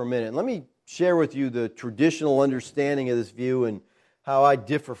just for a minute. Let me share with you the traditional understanding of this view and how I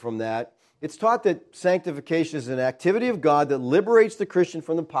differ from that. It's taught that sanctification is an activity of God that liberates the Christian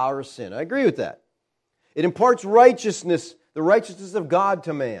from the power of sin. I agree with that. It imparts righteousness, the righteousness of God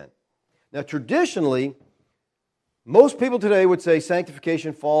to man. Now, traditionally, most people today would say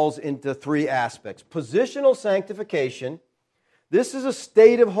sanctification falls into three aspects. Positional sanctification. This is a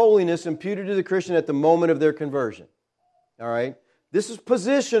state of holiness imputed to the Christian at the moment of their conversion. All right? This is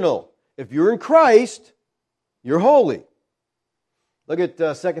positional. If you're in Christ, you're holy. Look at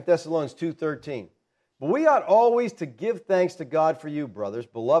 2 Thessalonians 2:13. But we ought always to give thanks to God for you, brothers,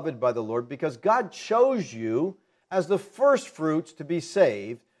 beloved by the Lord, because God chose you as the first fruits to be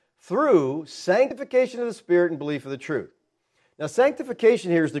saved through sanctification of the Spirit and belief of the truth. Now, sanctification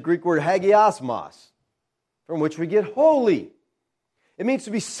here is the Greek word hagiasmos, from which we get holy. It means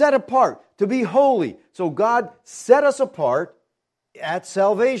to be set apart, to be holy. So God set us apart at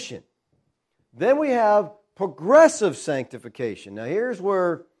salvation. Then we have progressive sanctification. Now, here's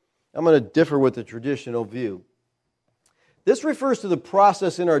where I'm going to differ with the traditional view. This refers to the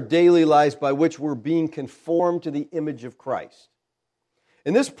process in our daily lives by which we're being conformed to the image of Christ.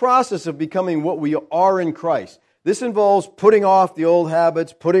 In this process of becoming what we are in Christ, this involves putting off the old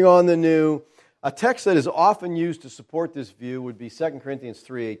habits, putting on the new. A text that is often used to support this view would be 2 Corinthians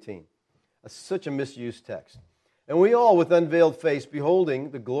 3:18. That's such a misused text. And we all, with unveiled face,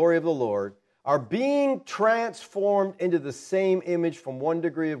 beholding the glory of the Lord, are being transformed into the same image from one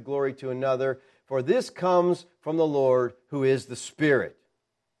degree of glory to another, for this comes from the Lord who is the Spirit.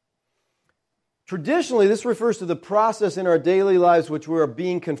 Traditionally, this refers to the process in our daily lives which we are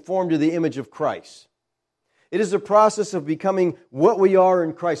being conformed to the image of Christ. It is a process of becoming what we are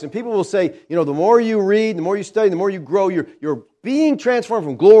in Christ. And people will say, the more you read, the more you study, the more you grow, you're being transformed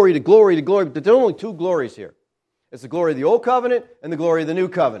from glory to glory to glory. But there are only two glories here. It's the glory of the Old Covenant and the glory of the New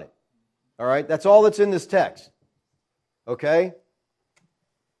Covenant. All right? That's all that's in this text. Okay?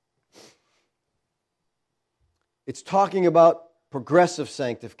 It's talking about progressive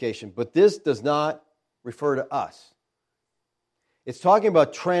sanctification, but this does not refer to us. It's talking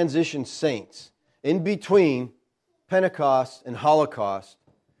about transition saints. In between Pentecost and Holocaust,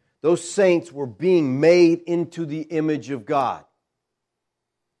 those saints were being made into the image of God.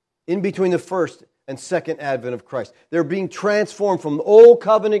 In between the first and second advent of Christ. They're being transformed from Old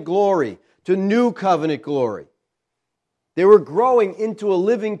Covenant glory to New Covenant glory. They were growing into a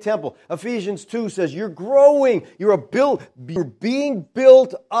living temple. Ephesians 2 says, you're growing, you're being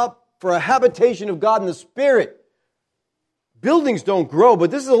built up for a habitation of God in the Spirit. Buildings don't grow,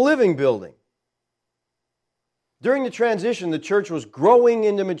 but this is a living building. During the transition, the church was growing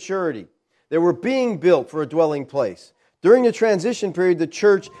into maturity. They were being built for a dwelling place. During the transition period, the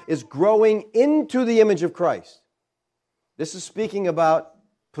church is growing into the image of Christ. This is speaking about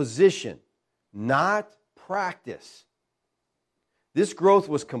position, not practice. This growth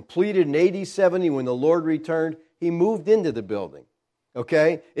was completed in AD 70 when the Lord returned. He moved into the building.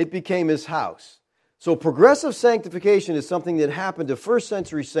 Okay? It became His house. So progressive sanctification is something that happened to first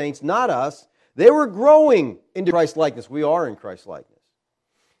century saints, not us. They were growing into Christ likeness. We are in Christ likeness.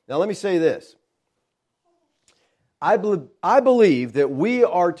 Now let me say this. I believe that we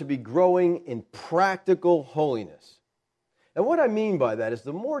are to be growing in practical holiness. And what I mean by that is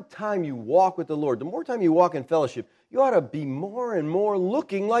the more time you walk with the Lord, the more time you walk in fellowship, you ought to be more and more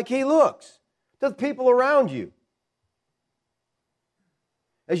looking like He looks to the people around you.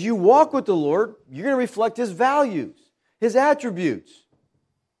 As you walk with the Lord, you're going to reflect His values, His attributes.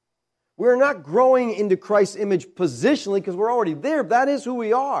 We're not growing into Christ's image positionally because we're already there. That is who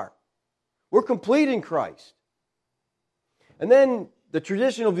we are. We're complete in Christ. And then the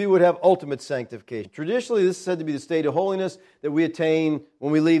traditional view would have ultimate sanctification. Traditionally, this is said to be the state of holiness that we attain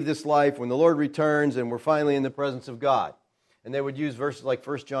when we leave this life, when the Lord returns and we're finally in the presence of God. And they would use verses like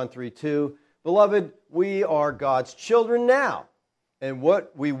 1 John 3:2. Beloved, we are God's children now, and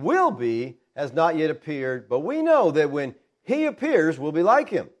what we will be has not yet appeared, but we know that when He appears, we'll be like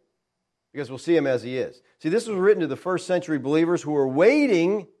Him, because we'll see Him as He is. See, this was written to the first century believers who were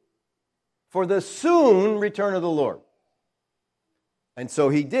waiting for the soon return of the Lord. And so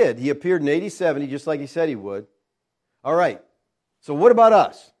He did. He appeared in AD 70, just like He said He would. All right, so what about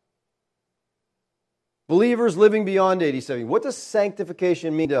us? Believers living beyond AD 70. What does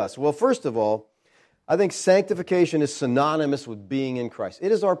sanctification mean to us? Well, first of all, I think sanctification is synonymous with being in Christ.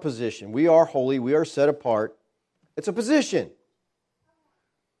 It is our position. We are holy. We are set apart. It's a position.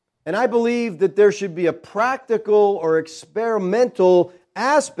 And I believe that there should be a practical or experimental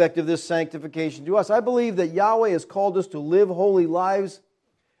aspect of this sanctification to us. I believe that Yahweh has called us to live holy lives.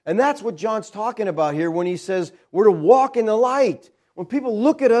 And that's what John's talking about here when he says we're to walk in the light. When people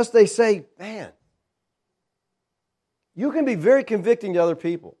look at us, they say, man, you can be very convicting to other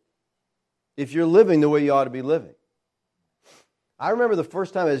people if you're living the way you ought to be living. I remember the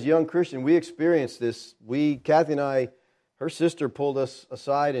first time as a young Christian we experienced this. Kathy and I, her sister pulled us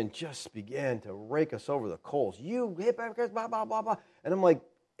aside and just began to rake us over the coals. You hypocrites, blah, blah, blah, blah. And I'm like,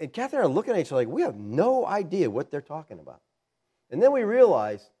 and Kathy and I are looking at each other like, we have no idea what they're talking about. And then we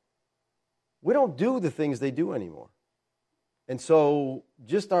realized we don't do the things they do anymore. And so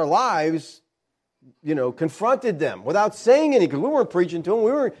just our lives, confronted them without saying anything, because we weren't preaching to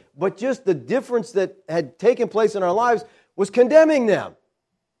them. But just the difference that had taken place in our lives was condemning them.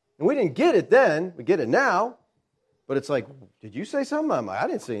 And we didn't get it then. We get it now. But it's like, did you say something? I'm like, I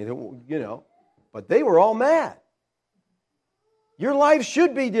didn't say anything, But they were all mad. Your life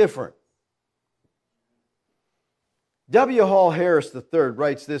should be different. W. Hall Harris III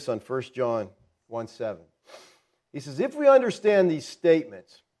writes this on 1 John 1:7. He says, if we understand these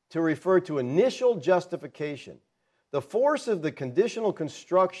statements to refer to initial justification, the force of the conditional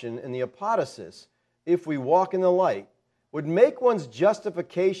construction in the apodosis, if we walk in the light, would make one's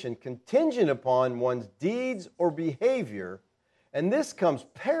justification contingent upon one's deeds or behavior, and this comes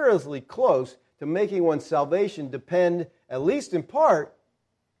perilously close to making one's salvation depend, at least in part,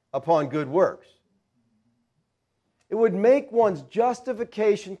 upon good works. It would make one's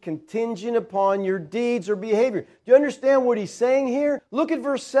justification contingent upon your deeds or behavior. Do you understand what he's saying here? Look at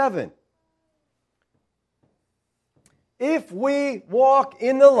verse 7. If we walk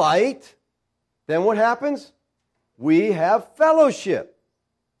in the light, then what happens? We have fellowship.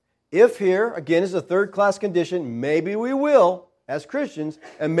 If here, again, is a third-class condition, maybe we will as Christians,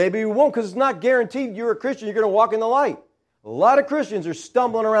 and maybe we won't, because it's not guaranteed you're a Christian, you're going to walk in the light. A lot of Christians are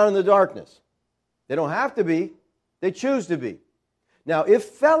stumbling around in the darkness. They don't have to be. They choose to be. Now, if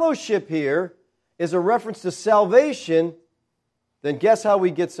fellowship here is a reference to salvation, then guess how we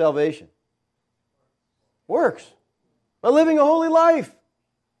get salvation? Works. By living a holy life.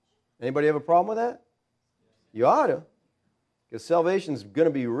 Anybody have a problem with that? You ought to. Because salvation is going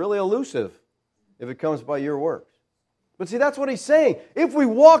to be really elusive if it comes by your works. But see, that's what he's saying. If we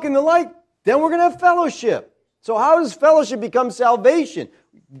walk in the light, then we're going to have fellowship. So how does fellowship become salvation?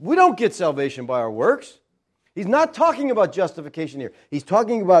 We don't get salvation by our works. He's not talking about justification here. He's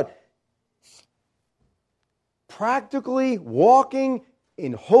talking about practically walking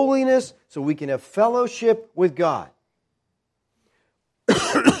in holiness so we can have fellowship with God.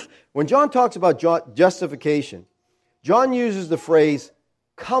 When John talks about justification, John uses the phrase,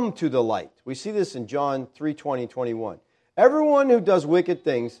 come to the light. We see this in John 3:20, 21. Everyone who does wicked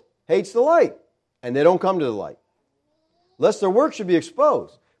things hates the light, and they don't come to the light, lest their work should be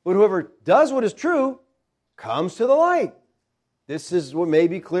exposed. But whoever does what is true comes to the light. This is what may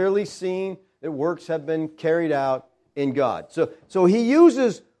be clearly seen, that works have been carried out in God. So he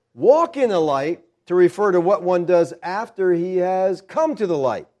uses walk in the light to refer to what one does after he has come to the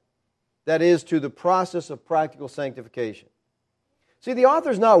light. That is, to the process of practical sanctification. See, the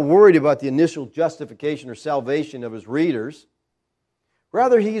author's not worried about the initial justification or salvation of his readers.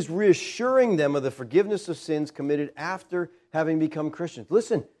 Rather, he is reassuring them of the forgiveness of sins committed after having become Christians.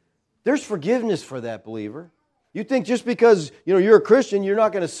 Listen, there's forgiveness for that, believer. You think just because you're a Christian, you're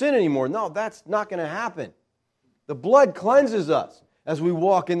not going to sin anymore. No, that's not going to happen. The blood cleanses us as we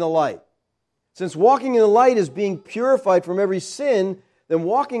walk in the light. Since walking in the light is being purified from every sin, then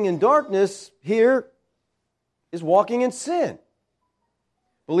walking in darkness here is walking in sin.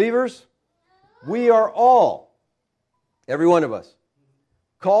 Believers, we are all, every one of us,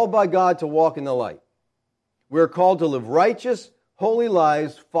 called by God to walk in the light. We are called to live righteous, holy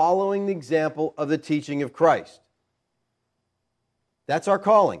lives following the example of the teaching of Christ. That's our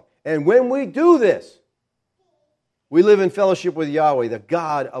calling. And when we do this, we live in fellowship with Yahweh, the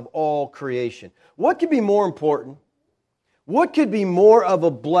God of all creation. What could be more important? What could be more of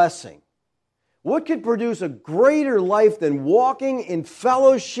a blessing? What could produce a greater life than walking in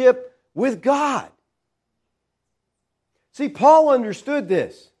fellowship with God? See, Paul understood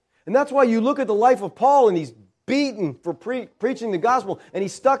this. And that's why you look at the life of Paul and he's beaten for preaching the gospel and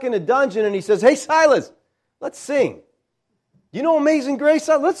he's stuck in a dungeon and he says, "Hey, Silas, let's sing. You know Amazing Grace?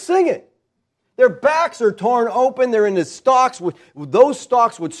 Let's sing it." Their backs are torn open. They're in the stocks. Those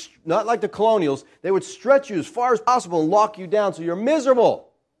stocks would, not like the colonials, they would stretch you as far as possible and lock you down so you're miserable.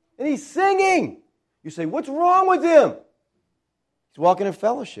 And he's singing. You say, what's wrong with him? He's walking in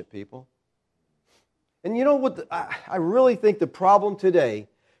fellowship, people. And you know what? I really think the problem today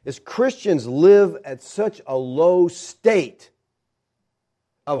is Christians live at such a low state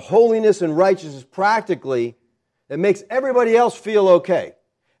of holiness and righteousness practically that makes everybody else feel okay.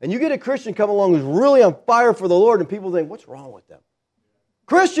 And you get a Christian come along who's really on fire for the Lord, and people think, what's wrong with them?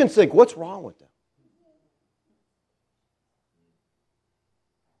 Christians think, what's wrong with them?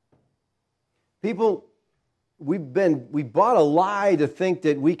 People, we bought a lie to think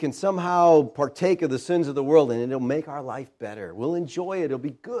that we can somehow partake of the sins of the world and it'll make our life better. We'll enjoy it. It'll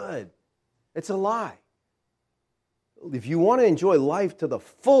be good. It's a lie. If you want to enjoy life to the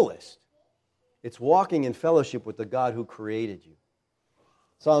fullest, it's walking in fellowship with the God who created you.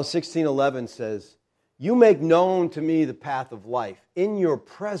 Psalm 16:11 says, "You make known to me the path of life. In your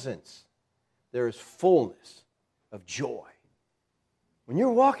presence there is fullness of joy." When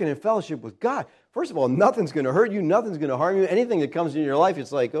you're walking in fellowship with God, first of all, nothing's going to hurt you, nothing's going to harm you. Anything that comes into your life,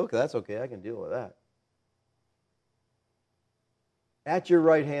 it's like, okay, that's okay, I can deal with that. At your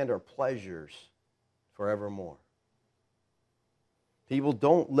right hand are pleasures forevermore. People,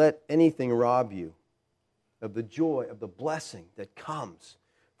 don't let anything rob you of the joy, of the blessing that comes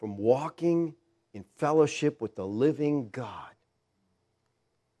from walking in fellowship with the living God.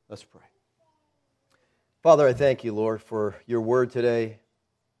 Let's pray. Father, I thank you, Lord, for your word today.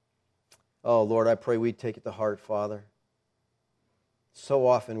 Oh, Lord, I pray we take it to heart, Father. So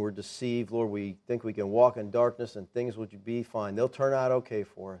often we're deceived, Lord. We think we can walk in darkness and things will be fine. They'll turn out okay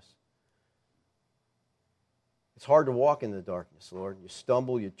for us. It's hard to walk in the darkness, Lord. You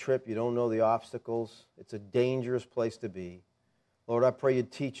stumble, you trip, you don't know the obstacles. It's a dangerous place to be. Lord, I pray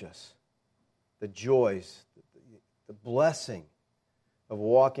you'd teach us the joys, the blessing of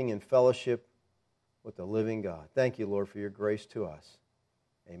walking in fellowship with the living God. Thank you, Lord, for your grace to us.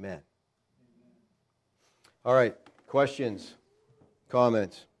 Amen. All right, questions,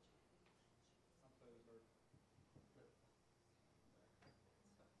 comments?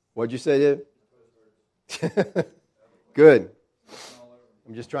 What'd you say, Dave? Good.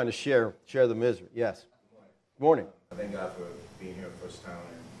 I'm just trying to share the misery. Yes. Good morning. I thank God for being here first time,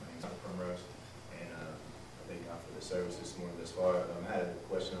 and my name's Primrose, and I thank God for the service this morning thus far. I had a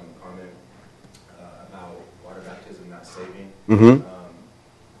question on the comment about water baptism not saving. Mm-hmm.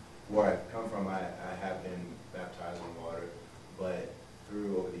 Where I come from, I have been baptized in water, but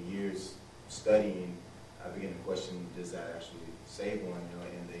through over the years studying, I began to question, does that actually save one?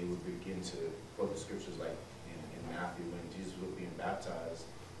 And they would begin to quote the scriptures like in Matthew when Jesus was being baptized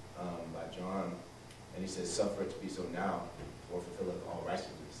by John, and he says, "Suffer it to be so now, or fulfill all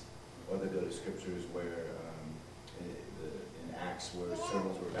righteousness." Or they go to scriptures where in Acts where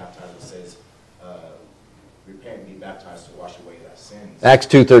servants were baptized, it says, "Repent and be baptized to wash away thy sins." Acts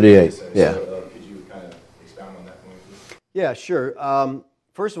 2:38. Yeah. So, could you kind of expound on that point, please? Yeah, sure.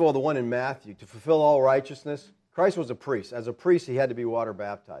 First of all, the one in Matthew, to fulfill all righteousness. Christ was a priest. As a priest, he had to be water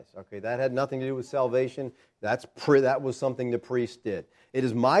baptized. Okay, that had nothing to do with salvation. That was something the priest did. It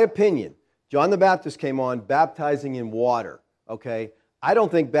is my opinion. John the Baptist came on baptizing in water. Okay, I don't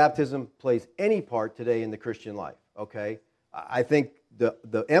think baptism plays any part today in the Christian life. Okay, I think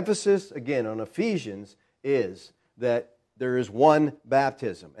the emphasis again on Ephesians is that there is one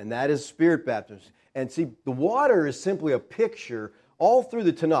baptism, and that is Spirit baptism. And see, the water is simply a picture. All through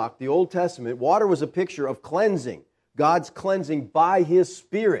the Tanakh, the Old Testament, water was a picture of cleansing, God's cleansing by His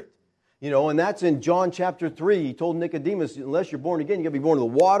Spirit. And that's in John chapter 3. He told Nicodemus, unless you're born again, you got to be born of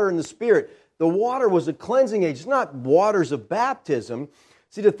the water and the Spirit. The water was a cleansing agent. It's not waters of baptism.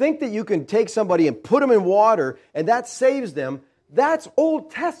 See, to think that you can take somebody and put them in water and that saves them, that's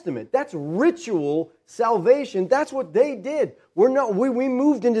Old Testament. That's ritual salvation. That's what they did. We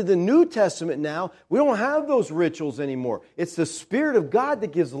moved into the New Testament now. We don't have those rituals anymore. It's the Spirit of God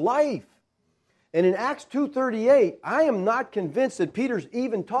that gives life. And in Acts 2:38, I am not convinced that Peter's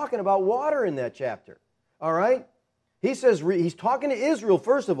even talking about water in that chapter. All right? He says, he's talking to Israel,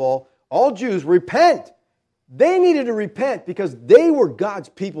 first of all Jews, repent. They needed to repent because they were God's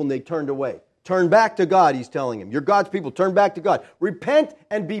people and they turned away. Turn back to God, he's telling them. You're God's people, turn back to God. Repent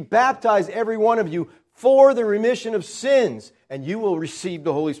and be baptized, every one of you, for the remission of sins, and you will receive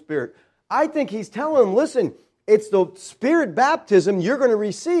the Holy Spirit. I think he's telling them, listen, it's the Spirit baptism you're going to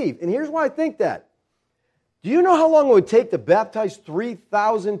receive. And here's why I think that. Do you know how long it would take to baptize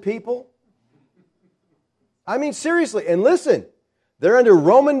 3,000 people? I mean, seriously. And listen, they're under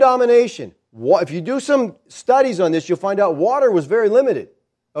Roman domination. If you do some studies on this, you'll find out water was very limited.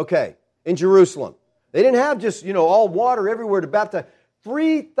 Okay, in Jerusalem. They didn't have just, all water everywhere to baptize.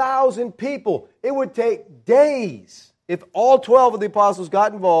 3,000 people. It would take days if all 12 of the apostles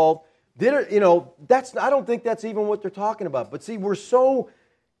got involved. I don't think that's even what they're talking about. But see, we're so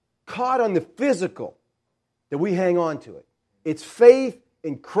caught on the physical that we hang on to it. It's faith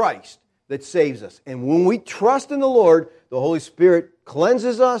in Christ that saves us. And when we trust in the Lord, the Holy Spirit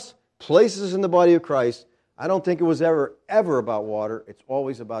cleanses us, places us in the body of Christ. I don't think it was ever about water. It's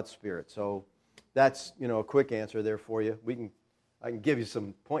always about Spirit. So that's, a quick answer there for you. I can give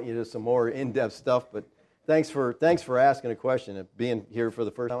you point you to some more in-depth stuff, but thanks for asking a question and being here for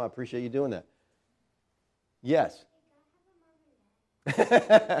the first time. I appreciate you doing that. Yes.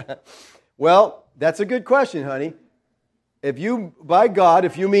 Well, that's a good question, honey. If you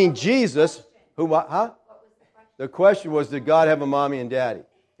mean Jesus, The question was, did God have a mommy and daddy?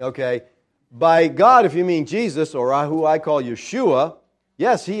 Okay. By God, if you mean Jesus, or who I call Yeshua,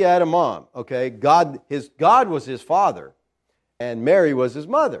 yes, he had a mom. Okay. God was his father, and Mary was his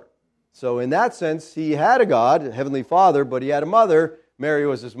mother. So in that sense, he had a God, a heavenly Father, but he had a mother. Mary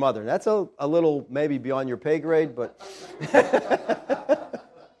was his mother. And that's a little maybe beyond your pay grade, but...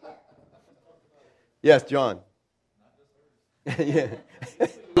 Yes, John. Yeah.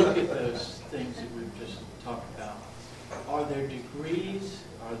 Look at those things that we've just talked about. Are there degrees?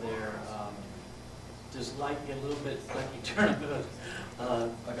 Are there... does light get a little bit like you turn it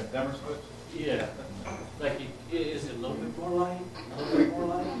like a dimmer switch? Yeah. Is it a little bit more light? A little bit more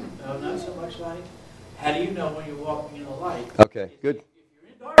light? No, not so much light. How do you know when you're walking in the light? Okay, good. If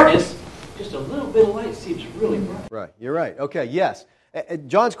you're in darkness, just a little bit of light seems really bright. Right, you're right. Okay, yes.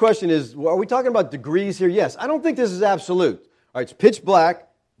 John's question is, are we talking about degrees here? Yes. I don't think this is absolute. All right, it's pitch black.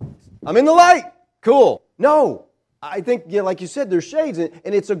 I'm in the light. Cool. No. I think, like you said, there's shades, and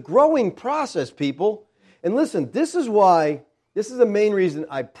it's a growing process, people. And listen, this is the main reason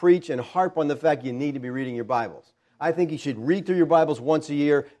I preach and harp on the fact you need to be reading your Bibles. I think you should read through your Bibles once a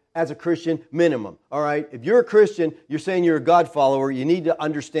year as a Christian, minimum. All right? If you're a Christian, you're saying you're a God follower, you need to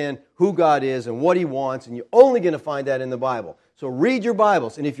understand who God is and what He wants, and you're only going to find that in the Bible. So read your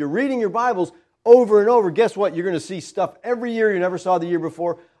Bibles. And if you're reading your Bibles over and over, guess what? You're going to see stuff every year you never saw the year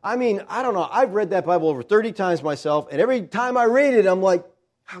before. I mean, I don't know. I've read that Bible over 30 times myself, and every time I read it, I'm like,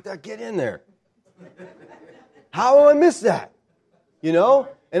 how'd that get in there? How do I miss that?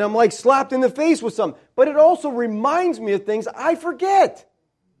 And I'm like slapped in the face with something. But it also reminds me of things I forget.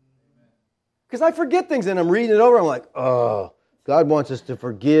 Because I forget things and I'm reading it over. I'm like, oh, God wants us to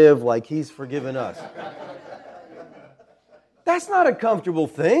forgive like He's forgiven us. That's not a comfortable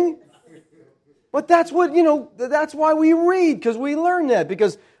thing. But that's what, that's why we read, because we learn that.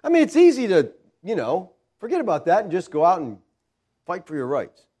 Because, it's easy to, forget about that and just go out and fight for your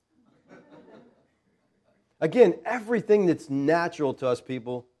rights. Again, everything that's natural to us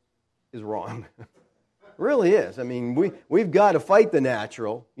people is wrong. It really is. We've got to fight the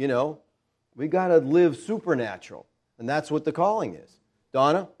natural, We've got to live supernatural. And that's what the calling is.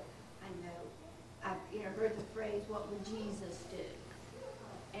 Donna? I know. I've heard the phrase, what would Jesus do?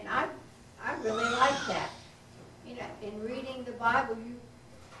 And I really like that. In reading the Bible,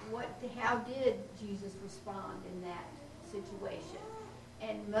 how did Jesus respond in that situation?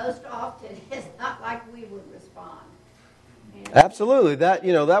 And most often, it's not like we would respond. Absolutely. That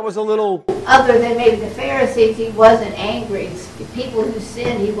was a little... Other than maybe the Pharisees, he wasn't angry. The people who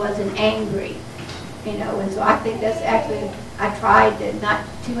sinned, he wasn't angry. And so I think that's actually... I tried to not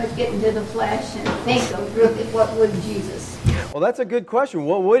too much get into the flesh and think of really what would Jesus... Well, that's a good question.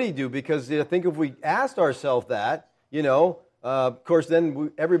 What would he do? Because I think if we asked ourselves that, Of course,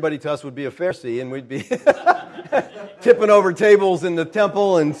 then everybody to us would be a Pharisee, and we'd be tipping over tables in the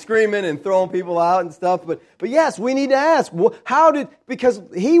temple and screaming and throwing people out and stuff. But yes, we need to ask, because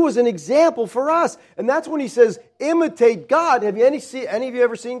he was an example for us. And that's when he says, imitate God. Have any of you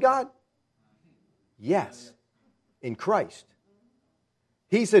ever seen God? Yes, in Christ.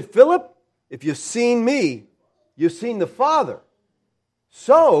 He said, Philip, if you've seen me, you've seen the Father.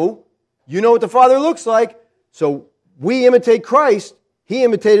 So, you know what the Father looks like. So, we imitate Christ. He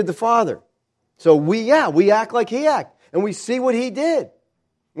imitated the Father. So we act like He acted. And we see what He did.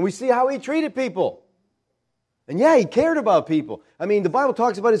 And we see how He treated people. And He cared about people. I mean, the Bible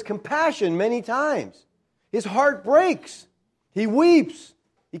talks about His compassion many times. His heart breaks. He weeps.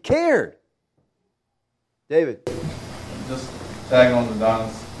 He cared. David. Just tagging on to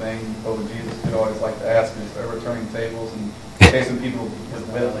Don's thing, over Jesus could always like to ask is ever turning tables and chasing people with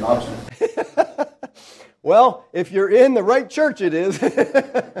a bit of an option. Well, if you're in the right church, it is.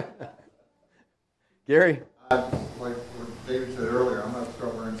 Gary? Like what David said earlier, I'm not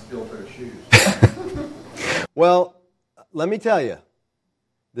start wearing steel-toed shoes. Well, let me tell you,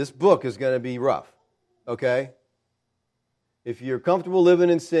 this book is going to be rough, okay? If you're comfortable living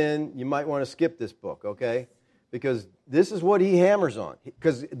in sin, you might want to skip this book, okay? Because this is what he hammers on.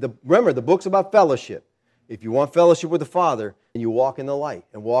 Because remember, the book's about fellowship. If you want fellowship with the Father, and you walk in the light.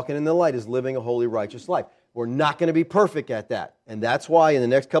 And walking in the light is living a holy, righteous life. We're not going to be perfect at that. And that's why in the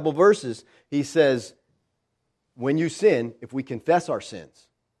next couple verses, he says, when you sin, if we confess our sins,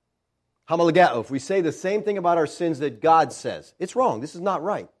 homologao, if we say the same thing about our sins that God says, it's wrong. This is not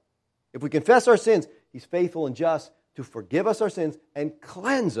right. If we confess our sins, He's faithful and just to forgive us our sins and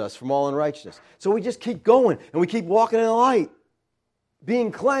cleanse us from all unrighteousness. So we just keep going and we keep walking in the light,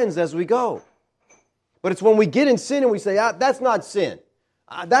 being cleansed as we go. But it's when we get in sin and we say, that's not sin.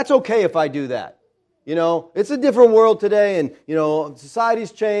 That's okay if I do that. It's a different world today and,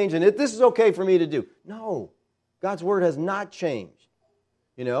 society's changed and this is okay for me to do. No, God's Word has not changed.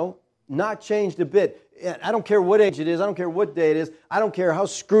 Not changed a bit. I don't care what age it is. I don't care what day it is. I don't care how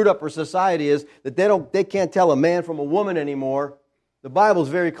screwed up our society is that they can't tell a man from a woman anymore. The Bible's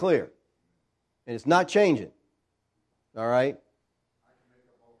very clear. And it's not changing. All right?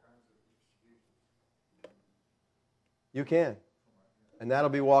 You can. And that'll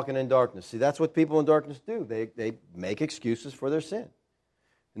be walking in darkness. See, that's what people in darkness do. They make excuses for their sin.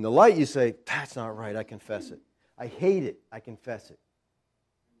 In the light, you say, that's not right. I confess it. I hate it. I confess it.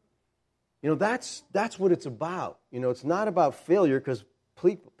 That's what it's about. It's not about failure because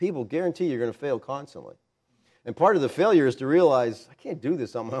people guarantee you're going to fail constantly. And part of the failure is to realize, I can't do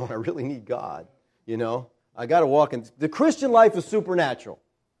this on my own. I really need God. I got to walk in. The Christian life is supernatural.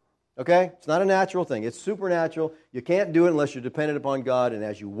 Okay? It's not a natural thing. It's supernatural. You can't do it unless you're dependent upon God. And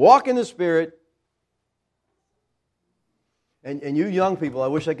as you walk in the Spirit, and you young people, I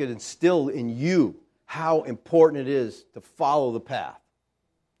wish I could instill in you how important it is to follow the path.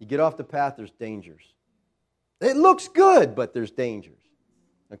 You get off the path, there's dangers. It looks good, but there's dangers.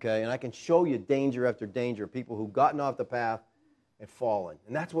 Okay? And I can show you danger after danger of people who've gotten off the path and fallen.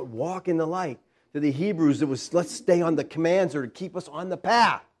 And that's what walk in the light. To the Hebrews, it was let's stay on the commands or to keep us on the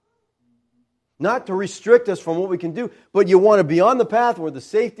path. Not to restrict us from what we can do, but you want to be on the path where the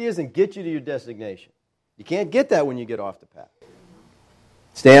safety is and get you to your destination. You can't get that when you get off the path.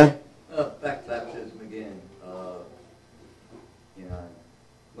 Stan? Back to baptism again.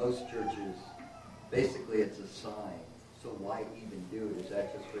 Most churches, basically it's a sign. So why even do it? Is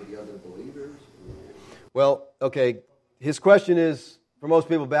that just for the other believers? Well, okay. His question is, for most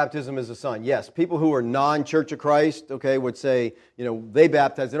people, baptism is a sign. Yes, people who are non-Church of Christ, okay, would say, they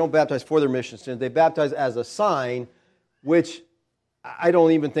baptize. They don't baptize for their mission sins. They baptize as a sign, which I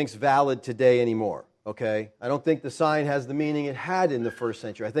don't even think is valid today anymore, okay? I don't think the sign has the meaning it had in the first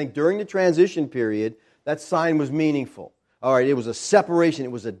century. I think during the transition period, that sign was meaningful. All right, it was a separation.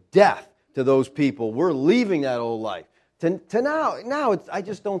 It was a death to those people. We're leaving that old life. To now it's, I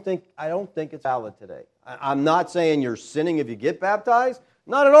don't think it's valid today. I'm not saying you're sinning if you get baptized.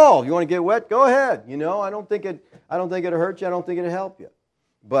 Not at all. If you want to get wet, go ahead. I don't think it'll hurt you. I don't think it'll help you.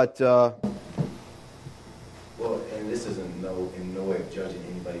 But well, and this is in no way of judging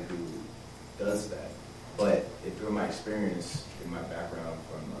anybody who does that. But through my experience, in my background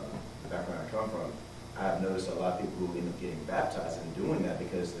from the background I come from, I have noticed a lot of people who end up getting baptized and doing that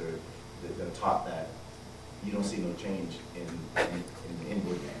because they're taught that you don't see no change in the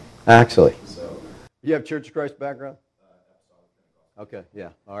inward man. Actually. So, you have Church of Christ background? Okay, yeah.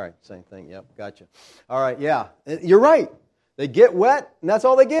 All right, same thing. Yep, gotcha. All right, yeah. You're right. They get wet, and that's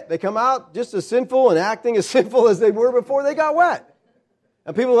all they get. They come out just as sinful and acting as sinful as they were before they got wet.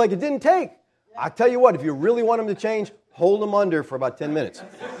 And people are like, it didn't take. I tell you what, if you really want them to change, hold them under for about 10 minutes.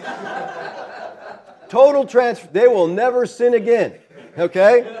 Total transfer. They will never sin again.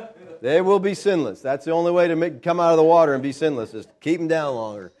 Okay? They will be sinless. That's the only way to come out of the water and be sinless, is keep them down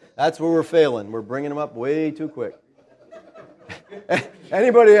longer. That's where we're failing. We're bringing them up way too quick.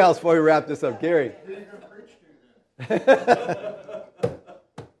 Anybody else before we wrap this up? Gary.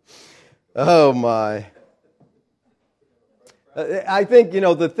 Oh, my. I think,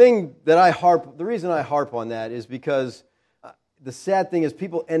 the reason I harp on that is because the sad thing is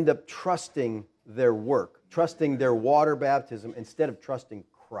people end up trusting their work, trusting their water baptism instead of trusting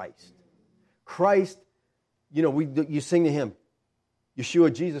Christ. Christ, you sing to Him,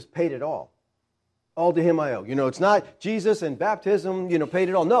 Yeshua, Jesus paid it all. All to Him I owe. It's not Jesus and baptism, paid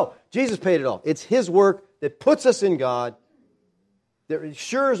it all. No, Jesus paid it all. It's His work that puts us in God, that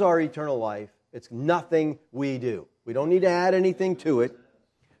assures our eternal life. It's nothing we do. We don't need to add anything to it.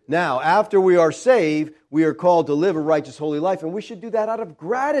 Now, after we are saved, we are called to live a righteous, holy life, and we should do that out of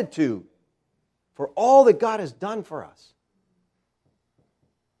gratitude for all that God has done for us.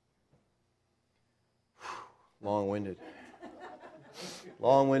 Long-winded.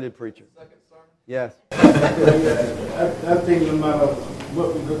 Long-winded preacher. Yes. I think no matter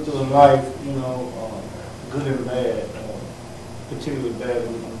what we go through in life, good and bad, particularly bad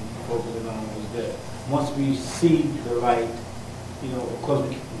we're focusing on is that once we see the light, of course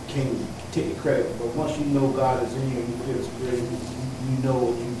we can't take the credit, but once you know God is in you and you feel the Spirit, you know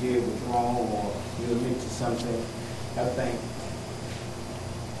what you did was wrong or you admit to something, I think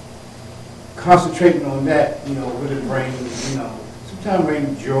concentrating on that, really brings, sometimes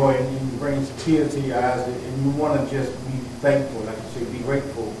brings joy and brings tears to your eyes, and you want to just be thankful, like you say, be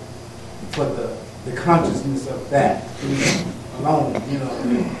grateful for the consciousness of that alone, and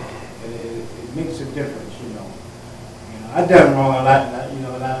it makes a difference, I've done wrong a lot, and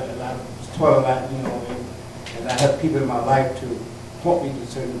I was taught a lot, and I have people in my life to point me to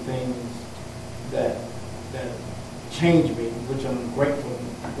certain things that change me, which I'm grateful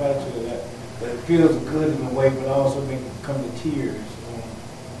and gratitude that it feels good in a way, but also make it come to tears on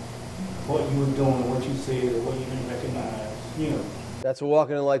what you were doing, what you said, or what you didn't recognize, That's what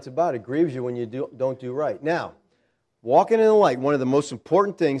walking in the light's about. It grieves you when you don't do right. Now, walking in the light, one of the most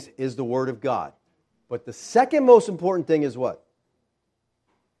important things is the Word of God. But the second most important thing is what?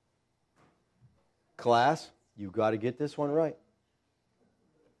 Class, you've got to get this one right.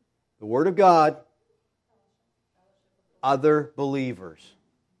 The Word of God, other believers.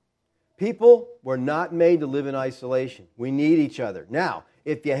 People were not made to live in isolation. We need each other. Now,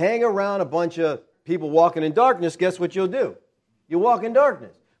 if you hang around a bunch of people walking in darkness, guess what you'll do? You'll walk in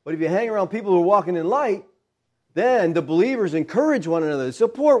darkness. But if you hang around people who are walking in light, then the believers encourage one another,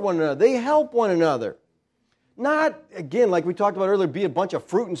 support one another, they help one another. Not, again, like we talked about earlier, be a bunch of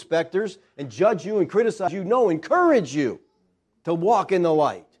fruit inspectors and judge you and criticize you. No, encourage you to walk in the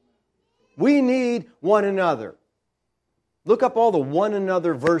light. We need one another. Look up all the one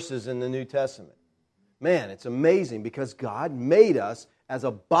another verses in the New Testament. Man, it's amazing because God made us as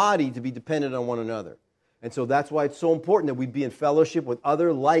a body to be dependent on one another. And so that's why it's so important that we be in fellowship with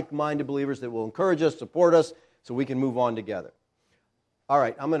other like-minded believers that will encourage us, support us, so we can move on together. All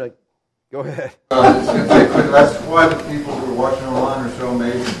right, I'm going to go ahead. That's why the people who are watching online are so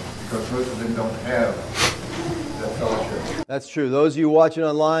amazing, because most of them don't have that fellowship. That's true. Those of you watching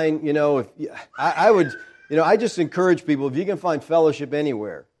online, I just encourage people, if you can find fellowship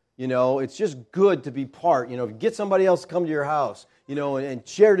anywhere, it's just good to be part, get somebody else to come to your house, and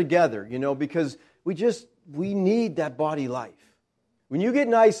share together, because we need that body life. When you get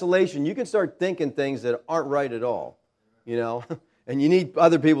in isolation, you can start thinking things that aren't right at all, and you need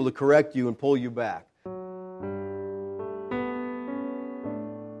other people to correct you and pull you back.